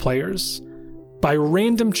 additional players. By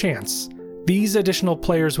random chance, these additional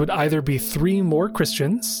players would either be 3 more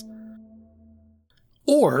Christians,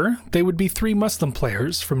 or they would be 3 Muslim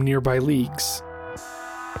players from nearby leagues.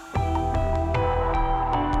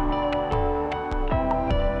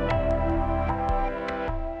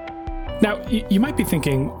 Now, you might be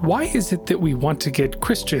thinking, why is it that we want to get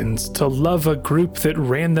Christians to love a group that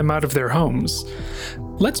ran them out of their homes?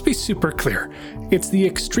 Let's be super clear. It's the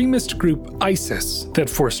extremist group ISIS that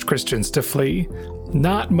forced Christians to flee,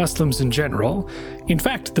 not Muslims in general. In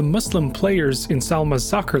fact, the Muslim players in Salma's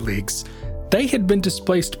soccer leagues, they had been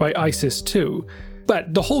displaced by ISIS too.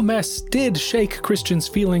 But the whole mess did shake Christians'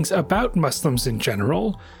 feelings about Muslims in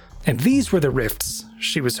general, and these were the rifts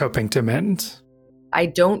she was hoping to mend. I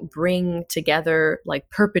don't bring together like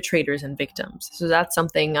perpetrators and victims. So that's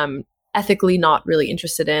something I'm ethically not really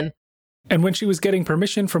interested in. And when she was getting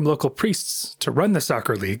permission from local priests to run the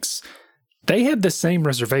soccer leagues, they had the same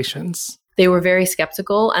reservations. They were very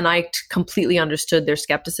skeptical, and I completely understood their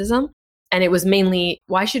skepticism. And it was mainly,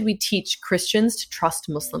 why should we teach Christians to trust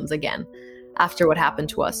Muslims again after what happened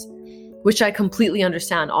to us? Which I completely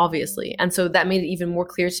understand, obviously. And so that made it even more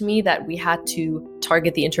clear to me that we had to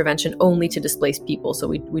target the intervention only to displaced people, so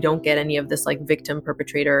we don't get any of this like victim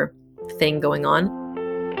perpetrator thing going on.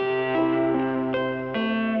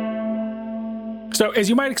 So as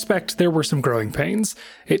you might expect, there were some growing pains.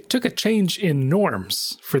 It took a change in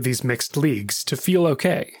norms for these mixed leagues to feel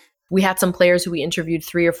okay. We had some players who we interviewed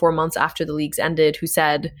 3 or 4 months after the leagues ended who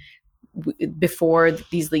said before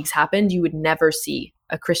these leagues happened, you would never see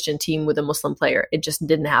a Christian team with a Muslim player. It just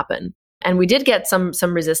didn't happen. And we did get some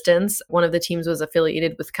resistance. One of the teams was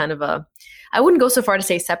affiliated with kind of I wouldn't go so far to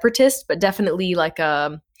say separatist, but definitely like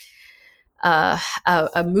a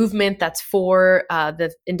movement that's for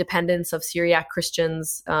the independence of Syriac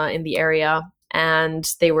Christians in the area. And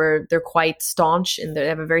they're quite staunch, and they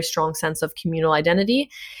have a very strong sense of communal identity.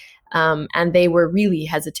 And they were really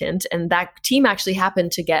hesitant. And that team actually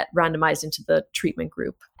happened to get randomized into the treatment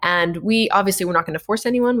group. And we obviously were not going to force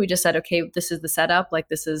anyone. We just said, okay, this is the setup. Like,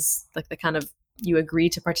 this is like the kind of, you agree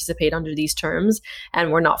to participate under these terms,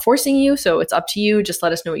 and we're not forcing you. So it's up to you. Just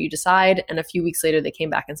let us know what you decide. And a few weeks later, they came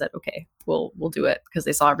back and said, okay, we'll do it, because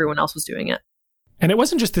they saw everyone else was doing it. And it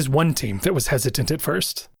wasn't just this one team that was hesitant at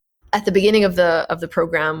first. At the beginning of the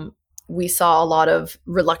program, we saw a lot of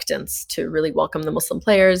reluctance to really welcome the Muslim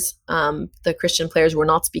players. The Christian players were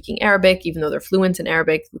not speaking Arabic, even though they're fluent in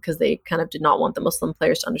Arabic, because they kind of did not want the Muslim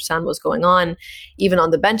players to understand what was going on. Even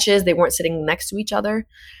on the benches, they weren't sitting next to each other.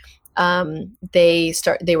 They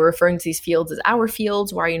were referring to these fields as our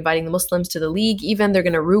fields. Why are you inviting the Muslims to the league? Even they're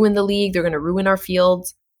going to ruin the league. They're going to ruin our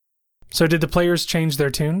fields. So did the players change their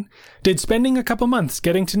tune? Did spending a couple months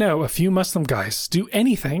getting to know a few Muslim guys do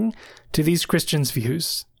anything to these Christians'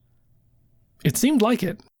 views? It seemed like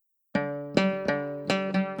it.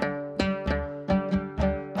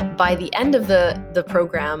 by the end of the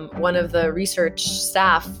program, one of the research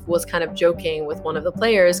staff was kind of joking with one of the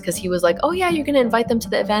players because he was like, "Oh yeah, you're going to invite them to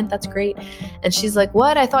the event. That's great." And she's like,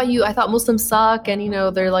 "What? I thought Muslims suck, and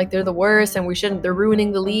they're the worst, and they're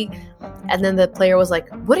ruining the league." And then the player was like,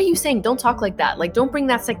 "What are you saying? Don't talk like that. Like, don't bring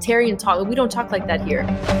that sectarian talk. We don't talk like that here."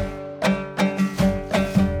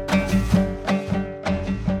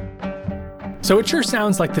 So it sure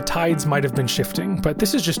sounds like the tides might have been shifting, but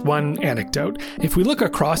this is just one anecdote. If we look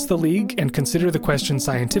across the league and consider the question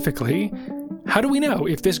scientifically, how do we know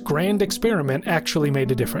if this grand experiment actually made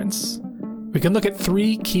a difference? We can look at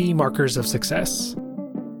 3 key markers of success.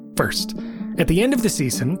 First, at the end of the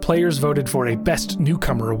season, players voted for a Best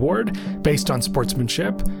Newcomer award based on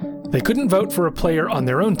sportsmanship. They couldn't vote for a player on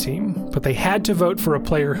their own team, but they had to vote for a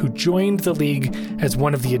player who joined the league as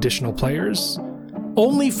one of the additional players.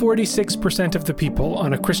 Only 46% of the people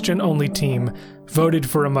on a Christian-only team voted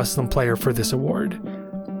for a Muslim player for this award.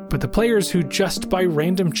 But the players who just by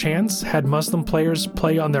random chance had Muslim players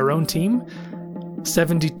play on their own team,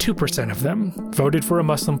 72% of them voted for a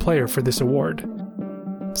Muslim player for this award.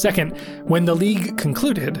 Second, when the league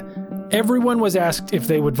concluded, everyone was asked if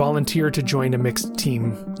they would volunteer to join a mixed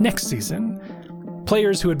team next season.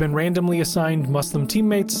 Players who had been randomly assigned Muslim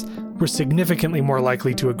teammates were significantly more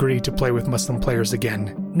likely to agree to play with Muslim players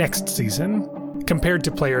again next season, compared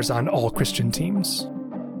to players on all Christian teams.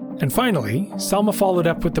 And finally, Salma followed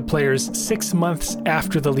up with the players 6 months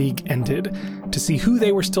after the league ended to see who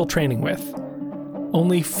they were still training with.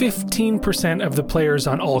 Only 15% of the players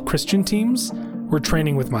on all Christian teams were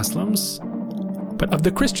training with Muslims. But of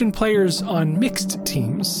the Christian players on mixed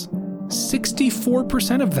teams,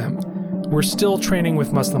 64% of them were still training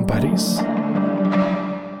with Muslim buddies.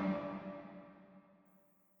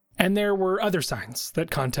 And there were other signs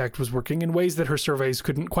that Contact was working in ways that her surveys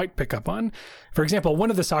couldn't quite pick up on. For example,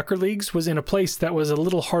 one of the soccer leagues was in a place that was a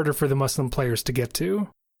little harder for the Muslim players to get to.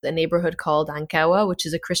 A neighborhood called Ankawa, which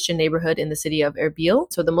is a Christian neighborhood in the city of Erbil.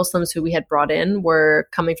 So the Muslims who we had brought in were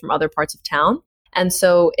coming from other parts of town. And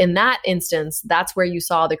so in that instance, that's where you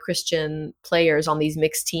saw the Christian players on these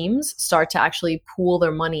mixed teams start to actually pool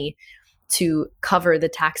their money to cover the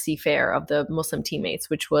taxi fare of the Muslim teammates,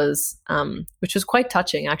 which was quite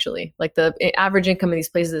touching, actually. Like the average income in these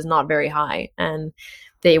places is not very high, and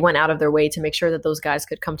they went out of their way to make sure that those guys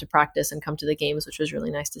could come to practice and come to the games, which was really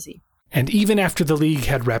nice to see. And even after the league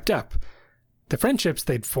had wrapped up, the friendships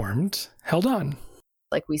they'd formed held on.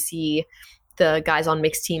 Like we see the guys on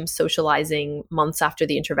mixed teams socializing months after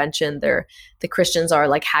the intervention. The Christians are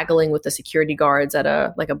like haggling with the security guards at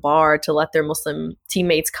a bar to let their Muslim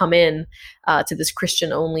teammates come in to this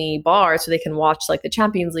Christian only bar so they can watch like the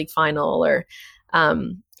Champions League final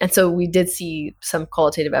and so we did see some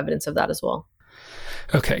qualitative evidence of that as well.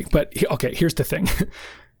 Okay, here's the thing.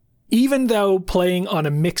 Even though playing on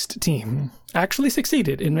a mixed team actually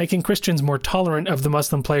succeeded in making Christians more tolerant of the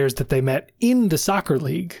Muslim players that they met in the soccer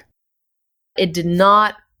league, it did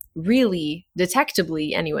not really,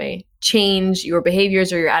 detectably anyway, change your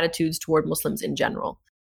behaviors or your attitudes toward Muslims in general.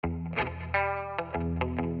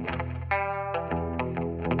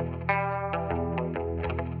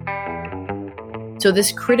 So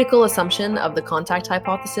this critical assumption of the contact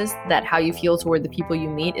hypothesis that how you feel toward the people you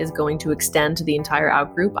meet is going to extend to the entire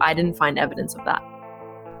outgroup, I didn't find evidence of that.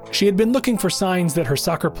 She had been looking for signs that her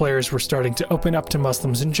soccer players were starting to open up to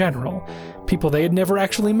Muslims in general, people they had never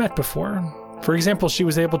actually met before. For example, she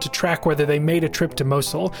was able to track whether they made a trip to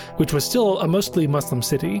Mosul, which was still a mostly Muslim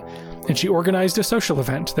city, and she organized a social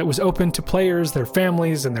event that was open to players, their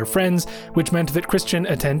families, and their friends, which meant that Christian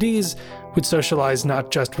attendees would socialize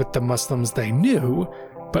not just with the Muslims they knew,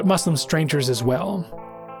 but Muslim strangers as well.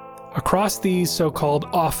 Across these so-called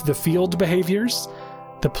off-the-field behaviors,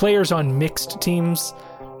 the players on mixed teams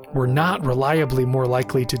were not reliably more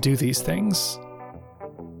likely to do these things.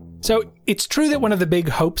 So it's true that one of the big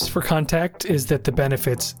hopes for Contact is that the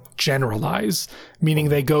benefits generalize, meaning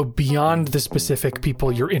they go beyond the specific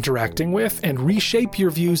people you're interacting with and reshape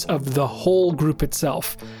your views of the whole group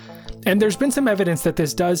itself. And there's been some evidence that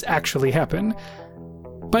this does actually happen,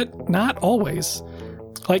 but not always.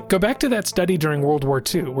 Like, go back to that study during World War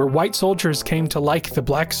II, where white soldiers came to like the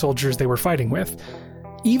black soldiers they were fighting with.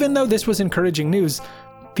 Even though this was encouraging news,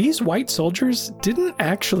 these white soldiers didn't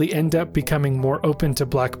actually end up becoming more open to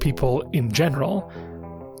black people in general,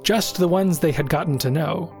 just the ones they had gotten to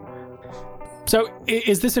know. So,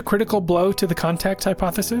 is this a critical blow to the contact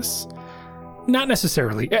hypothesis? Not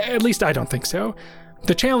necessarily. At least I don't think so.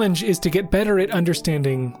 The challenge is to get better at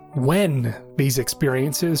understanding when these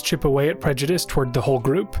experiences chip away at prejudice toward the whole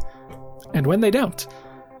group, and when they don't.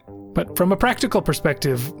 But from a practical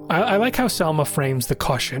perspective, I like how Salma frames the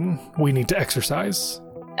caution we need to exercise.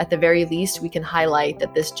 at the very least, we can highlight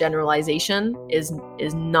that this generalization is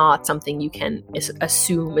not something you can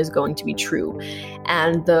assume is going to be true.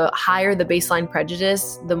 And the higher the baseline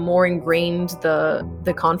prejudice, the more ingrained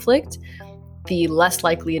the conflict, the less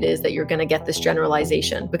likely it is that you're going to get this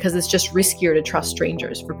generalization, because it's just riskier to trust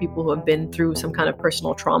strangers. For people who have been through some kind of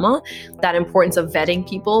personal trauma, that importance of vetting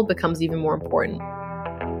people becomes even more important.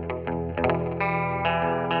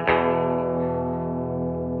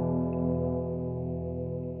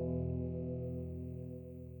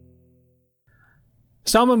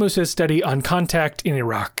 Salma Musa's study on contact in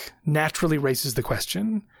Iraq naturally raises the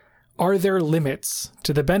question, are there limits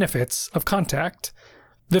to the benefits of contact?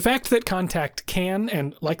 The fact that contact can,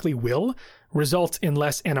 and likely will, result in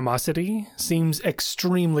less animosity seems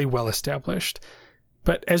extremely well established.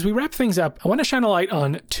 But as we wrap things up, I want to shine a light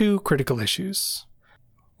on two critical issues.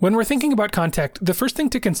 When we're thinking about contact, the first thing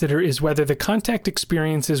to consider is whether the contact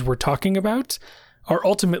experiences we're talking about are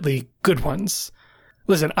ultimately good ones.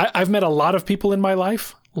 Listen, I've met a lot of people in my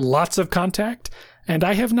life, lots of contact, and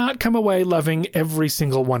I have not come away loving every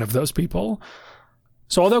single one of those people.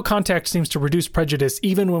 So although contact seems to reduce prejudice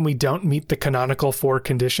even when we don't meet the canonical 4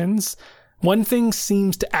 conditions, one thing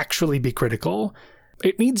seems to actually be critical.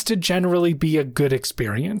 It needs to generally be a good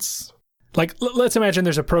experience. Like, let's imagine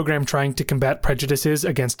there's a program trying to combat prejudices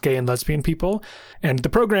against gay and lesbian people, and the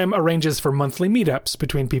program arranges for monthly meetups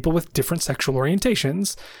between people with different sexual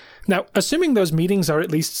orientations. Now, assuming those meetings are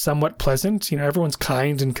at least somewhat pleasant, everyone's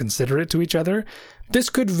kind and considerate to each other, this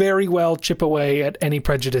could very well chip away at any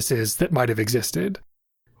prejudices that might have existed.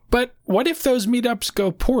 But what if those meetups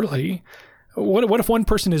go poorly? What if one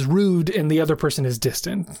person is rude and the other person is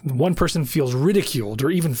distant? One person feels ridiculed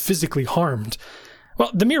or even physically harmed?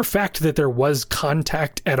 Well, the mere fact that there was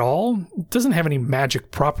contact at all doesn't have any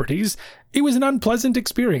magic properties. It was an unpleasant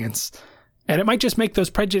experience, and it might just make those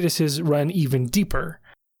prejudices run even deeper.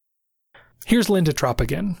 Here's Linda Trop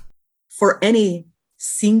again. For any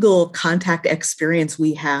single contact experience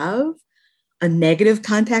we have, a negative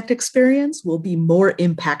contact experience will be more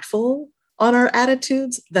impactful on our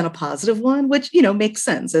attitudes than a positive one, which, makes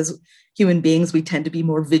sense. As human beings, we tend to be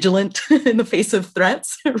more vigilant in the face of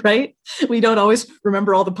threats, right? We don't always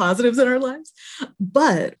remember all the positives in our lives.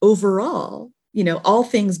 But overall, all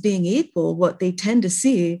things being equal, what they tend to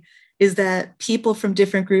see is that people from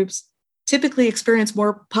different groups typically experience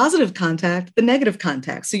more positive contact than negative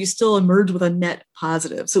contact. So you still emerge with a net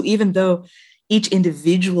positive. So even though each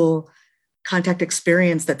individual contact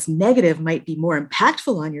experience that's negative might be more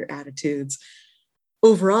impactful on your attitudes,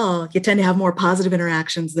 overall, you tend to have more positive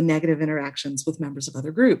interactions than negative interactions with members of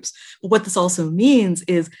other groups. But what this also means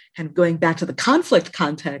is, kind of going back to the conflict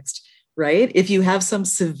context, right? If you have some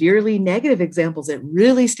severely negative examples that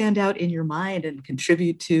really stand out in your mind and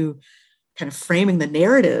contribute to kind of framing the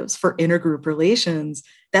narratives for intergroup relations,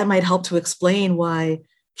 that might help to explain why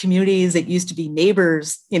communities that used to be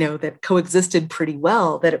neighbors, that coexisted pretty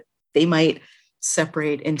well, that they might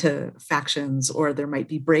separate into factions, or there might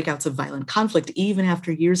be breakouts of violent conflict even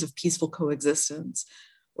after years of peaceful coexistence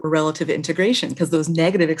or relative integration, because those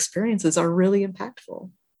negative experiences are really impactful.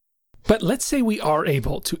 But let's say we are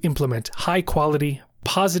able to implement high-quality,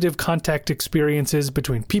 positive contact experiences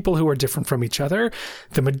between people who are different from each other.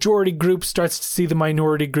 The majority group starts to see the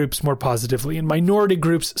minority groups more positively, and minority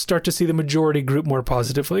groups start to see the majority group more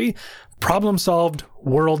positively. Problem solved,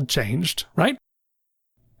 world changed, right?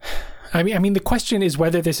 I mean, the question is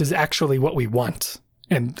whether this is actually what we want.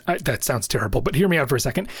 And that sounds terrible, but hear me out for a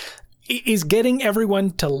second. Is getting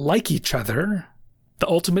everyone to like each other the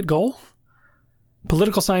ultimate goal?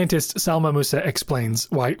 Political scientist Salma Musa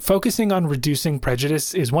explains why focusing on reducing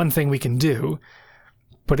prejudice is one thing we can do,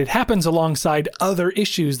 but it happens alongside other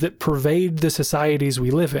issues that pervade the societies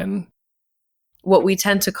we live in. What we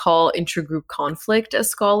tend to call intergroup conflict as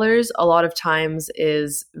scholars a lot of times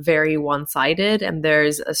is very one-sided, and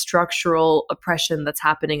there's a structural oppression that's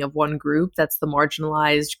happening of one group, that's the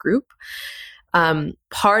marginalized group.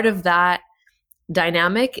 Part of that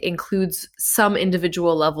dynamic includes some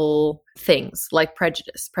individual level things like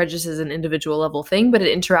prejudice. Prejudice is an individual level thing, but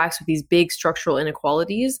it interacts with these big structural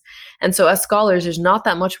inequalities. And so as scholars, there's not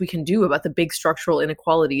that much we can do about the big structural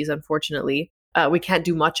inequalities, unfortunately. We can't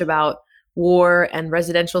do much about war and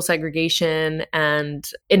residential segregation and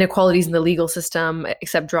inequalities in the legal system,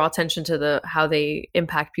 except draw attention to how they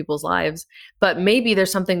impact people's lives. But maybe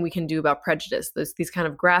there's something we can do about prejudice. There's these kind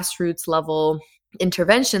of grassroots level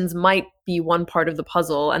interventions might be one part of the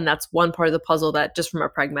puzzle, and that's one part of the puzzle that, just from a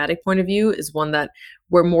pragmatic point of view, is one that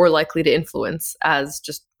we're more likely to influence as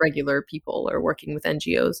just regular people or working with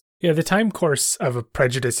NGOs. Yeah, the time course of a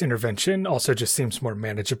prejudice intervention also just seems more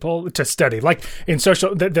manageable to study. Like in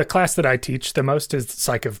social, the class that I teach the most is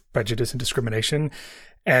Psych of Prejudice and Discrimination.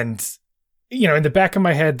 And, you know, in the back of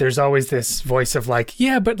my head, there's always this voice of like,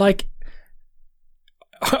 yeah, but like,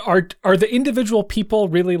 are the individual people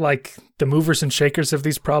really like the movers and shakers of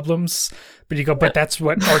these problems? But you go, but that's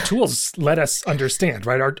what our tools let us understand,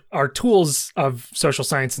 right? Our tools of social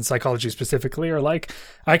science and psychology specifically are like,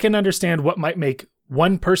 I can understand what might make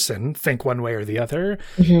one person think one way or the other.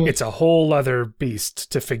 Mm-hmm. It's a whole other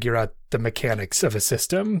beast to figure out the mechanics of a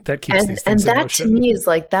system that keeps these things in motion. And that to me is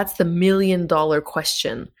like, that's the $1 million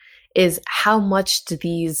question, is how much do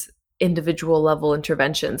these individual level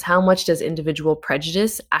interventions, how much does individual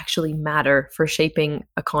prejudice actually matter for shaping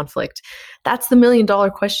a conflict? That's the $1 million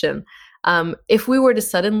question. If we were to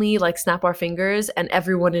suddenly like snap our fingers and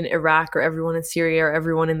everyone in Iraq or everyone in Syria or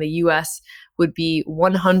everyone in the US would be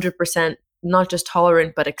 100% not just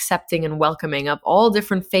tolerant, but accepting and welcoming of all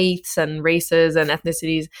different faiths and races and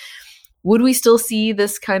ethnicities, would we still see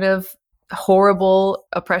this kind of horrible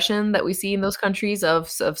oppression that we see in those countries of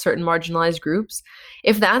certain marginalized groups?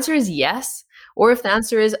 If the answer is yes, or if the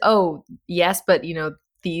answer is, oh, yes, but you know,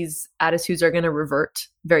 these attitudes are going to revert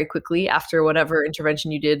very quickly after whatever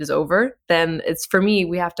intervention you did is over, then it's, for me,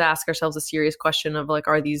 we have to ask ourselves a serious question of like,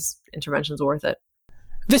 are these interventions worth it?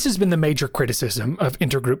 This has been the major criticism of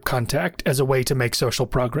intergroup contact as a way to make social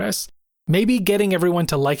progress. Maybe getting everyone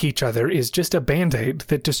to like each other is just a band-aid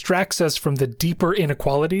that distracts us from the deeper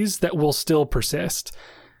inequalities that will still persist.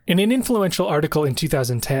 In an influential article in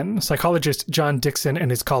 2010, psychologist John Dixon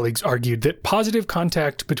and his colleagues argued that positive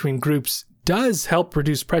contact between groups does help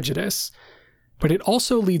reduce prejudice, but it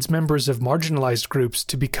also leads members of marginalized groups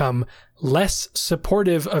to become less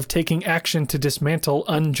supportive of taking action to dismantle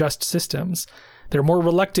unjust systems. They're more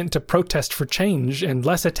reluctant to protest for change and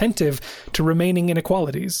less attentive to remaining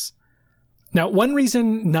inequalities. Now, one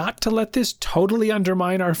reason not to let this totally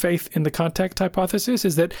undermine our faith in the contact hypothesis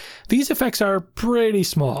is that these effects are pretty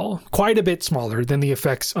small, quite a bit smaller than the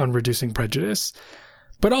effects on reducing prejudice.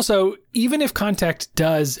 But also, even if contact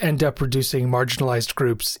does end up reducing marginalized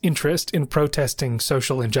groups' interest in protesting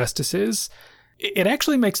social injustices, it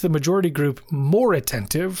actually makes the majority group more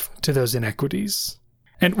attentive to those inequities.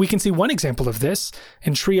 And we can see one example of this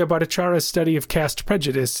in Shreya Bhattacharya's study of caste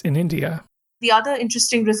prejudice in India. The other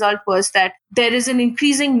interesting result was that there is an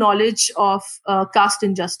increasing knowledge of caste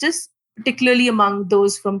injustice, particularly among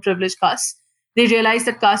those from privileged castes. They realized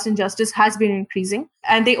that caste injustice has been increasing.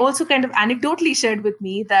 And they also kind of anecdotally shared with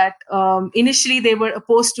me that initially they were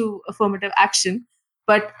opposed to affirmative action.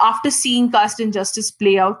 But after seeing caste injustice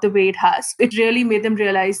play out the way it has, it really made them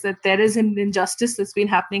realize that there is an injustice that's been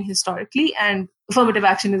happening historically, and affirmative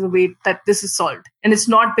action is a way that this is solved. And it's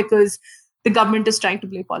not because the government is trying to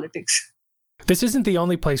play politics. This isn't the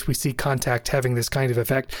only place we see contact having this kind of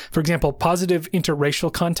effect. For example, positive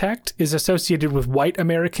interracial contact is associated with white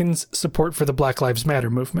Americans' support for the Black Lives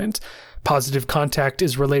Matter movement. Positive contact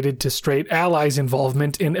is related to straight allies'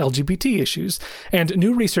 involvement in LGBT issues. And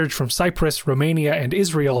new research from Cyprus, Romania, and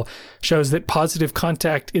Israel shows that positive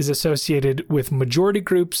contact is associated with majority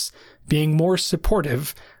groups being more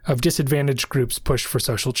supportive of disadvantaged groups' push for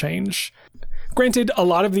social change. Granted, a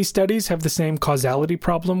lot of these studies have the same causality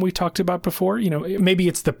problem we talked about before. You know, maybe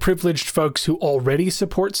it's the privileged folks who already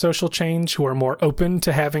support social change who are more open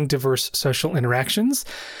to having diverse social interactions.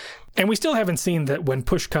 And we still haven't seen that when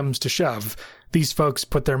push comes to shove, these folks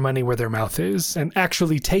put their money where their mouth is and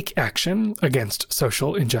actually take action against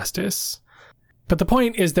social injustice. But the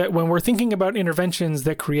point is that when we're thinking about interventions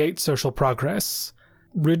that create social progress,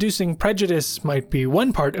 reducing prejudice might be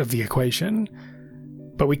one part of the equation,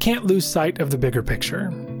 but we can't lose sight of the bigger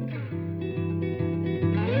picture.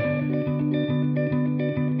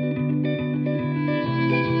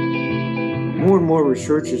 More and more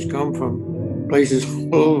research has come from places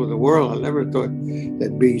all over the world. I never thought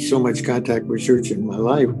there'd be so much contact research in my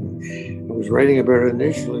life. I was writing about it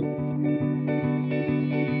initially.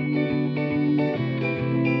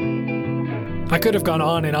 I could have gone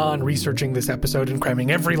on and on researching this episode and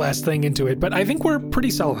cramming every last thing into it, but I think we're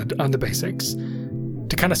pretty solid on the basics.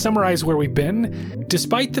 To kind of summarize where we've been,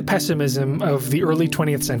 despite the pessimism of the early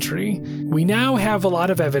 20th century, we now have a lot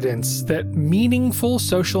of evidence that meaningful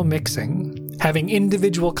social mixing, having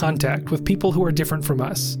individual contact with people who are different from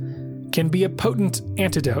us, can be a potent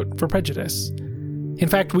antidote for prejudice. In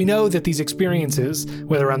fact, we know that these experiences,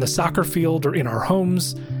 whether on the soccer field or in our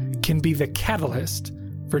homes, can be the catalyst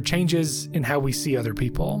for changes in how we see other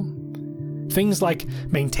people. Things like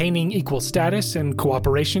maintaining equal status and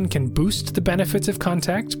cooperation can boost the benefits of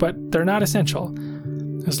contact, but they're not essential.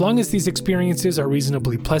 As long as these experiences are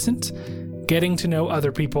reasonably pleasant, getting to know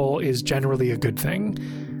other people is generally a good thing.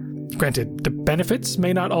 Granted, the benefits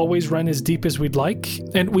may not always run as deep as we'd like,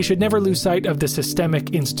 and we should never lose sight of the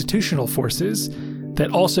systemic institutional forces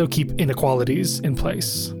that also keep inequalities in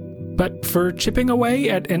place. But for chipping away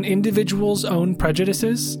at an individual's own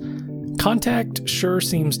prejudices, contact sure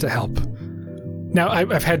seems to help. Now,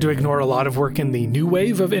 I've had to ignore a lot of work in the new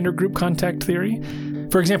wave of intergroup contact theory.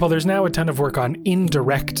 For example, there's now a ton of work on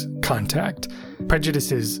indirect contact.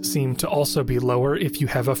 Prejudices seem to also be lower if you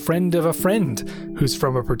have a friend of a friend who's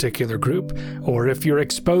from a particular group, or if you're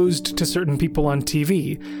exposed to certain people on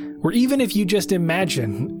TV, or even if you just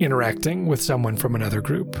imagine interacting with someone from another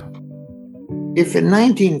group. If in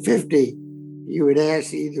 1950 you had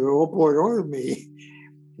asked either Allport or me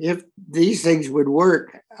if these things would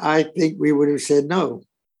work, I think we would have said no.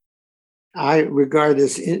 I regard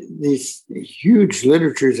these huge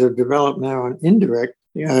literatures have developed now on indirect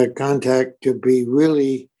contact to be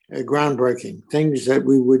really groundbreaking, things that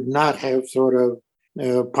we would not have thought of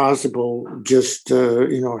possible just half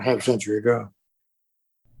a century ago.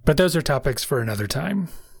 But those are topics for another time.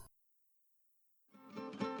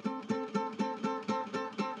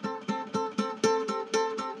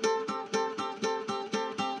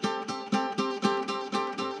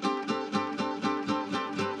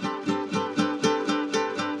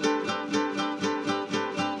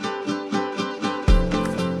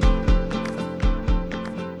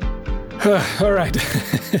 All right,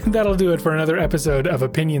 that'll do it for another episode of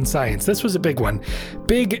Opinion Science. This was a big one.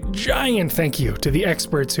 Big, giant thank you to the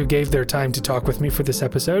experts who gave their time to talk with me for this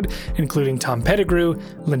episode, including Tom Pettigrew,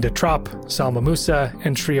 Linda Trop, Salma Musa,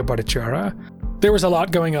 and Shreya Bhattacharya. There was a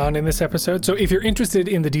lot going on in this episode, so if you're interested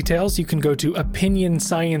in the details, you can go to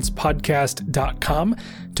opinionsciencepodcast.com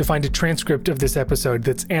to find a transcript of this episode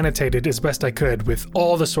that's annotated as best I could with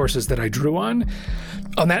all the sources that I drew on.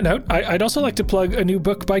 On that note, I'd also like to plug a new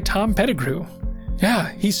book by Tom Pettigrew. Yeah,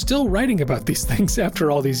 he's still writing about these things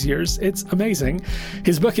after all these years. It's amazing.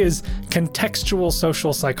 His book is Contextual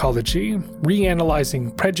Social Psychology,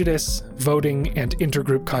 Reanalyzing Prejudice, Voting, and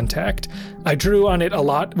Intergroup Contact. I drew on it a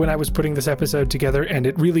lot when I was putting this episode together, and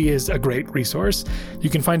it really is a great resource.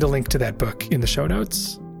 You can find a link to that book in the show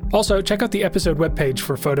notes. Also, check out the episode webpage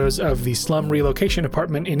for photos of the slum relocation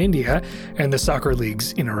apartment in India and the soccer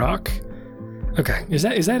leagues in Iraq. Okay, is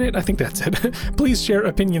that it? I think that's it. Please share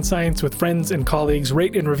Opinion Science with friends and colleagues,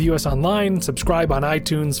 rate and review us online, subscribe on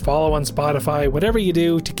iTunes, follow on Spotify, whatever you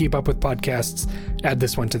do to keep up with podcasts, add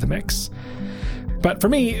this one to the mix. But for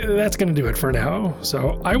me, that's going to do it for now.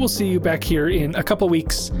 So I will see you back here in a couple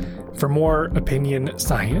weeks for more Opinion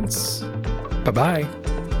Science. Bye-bye.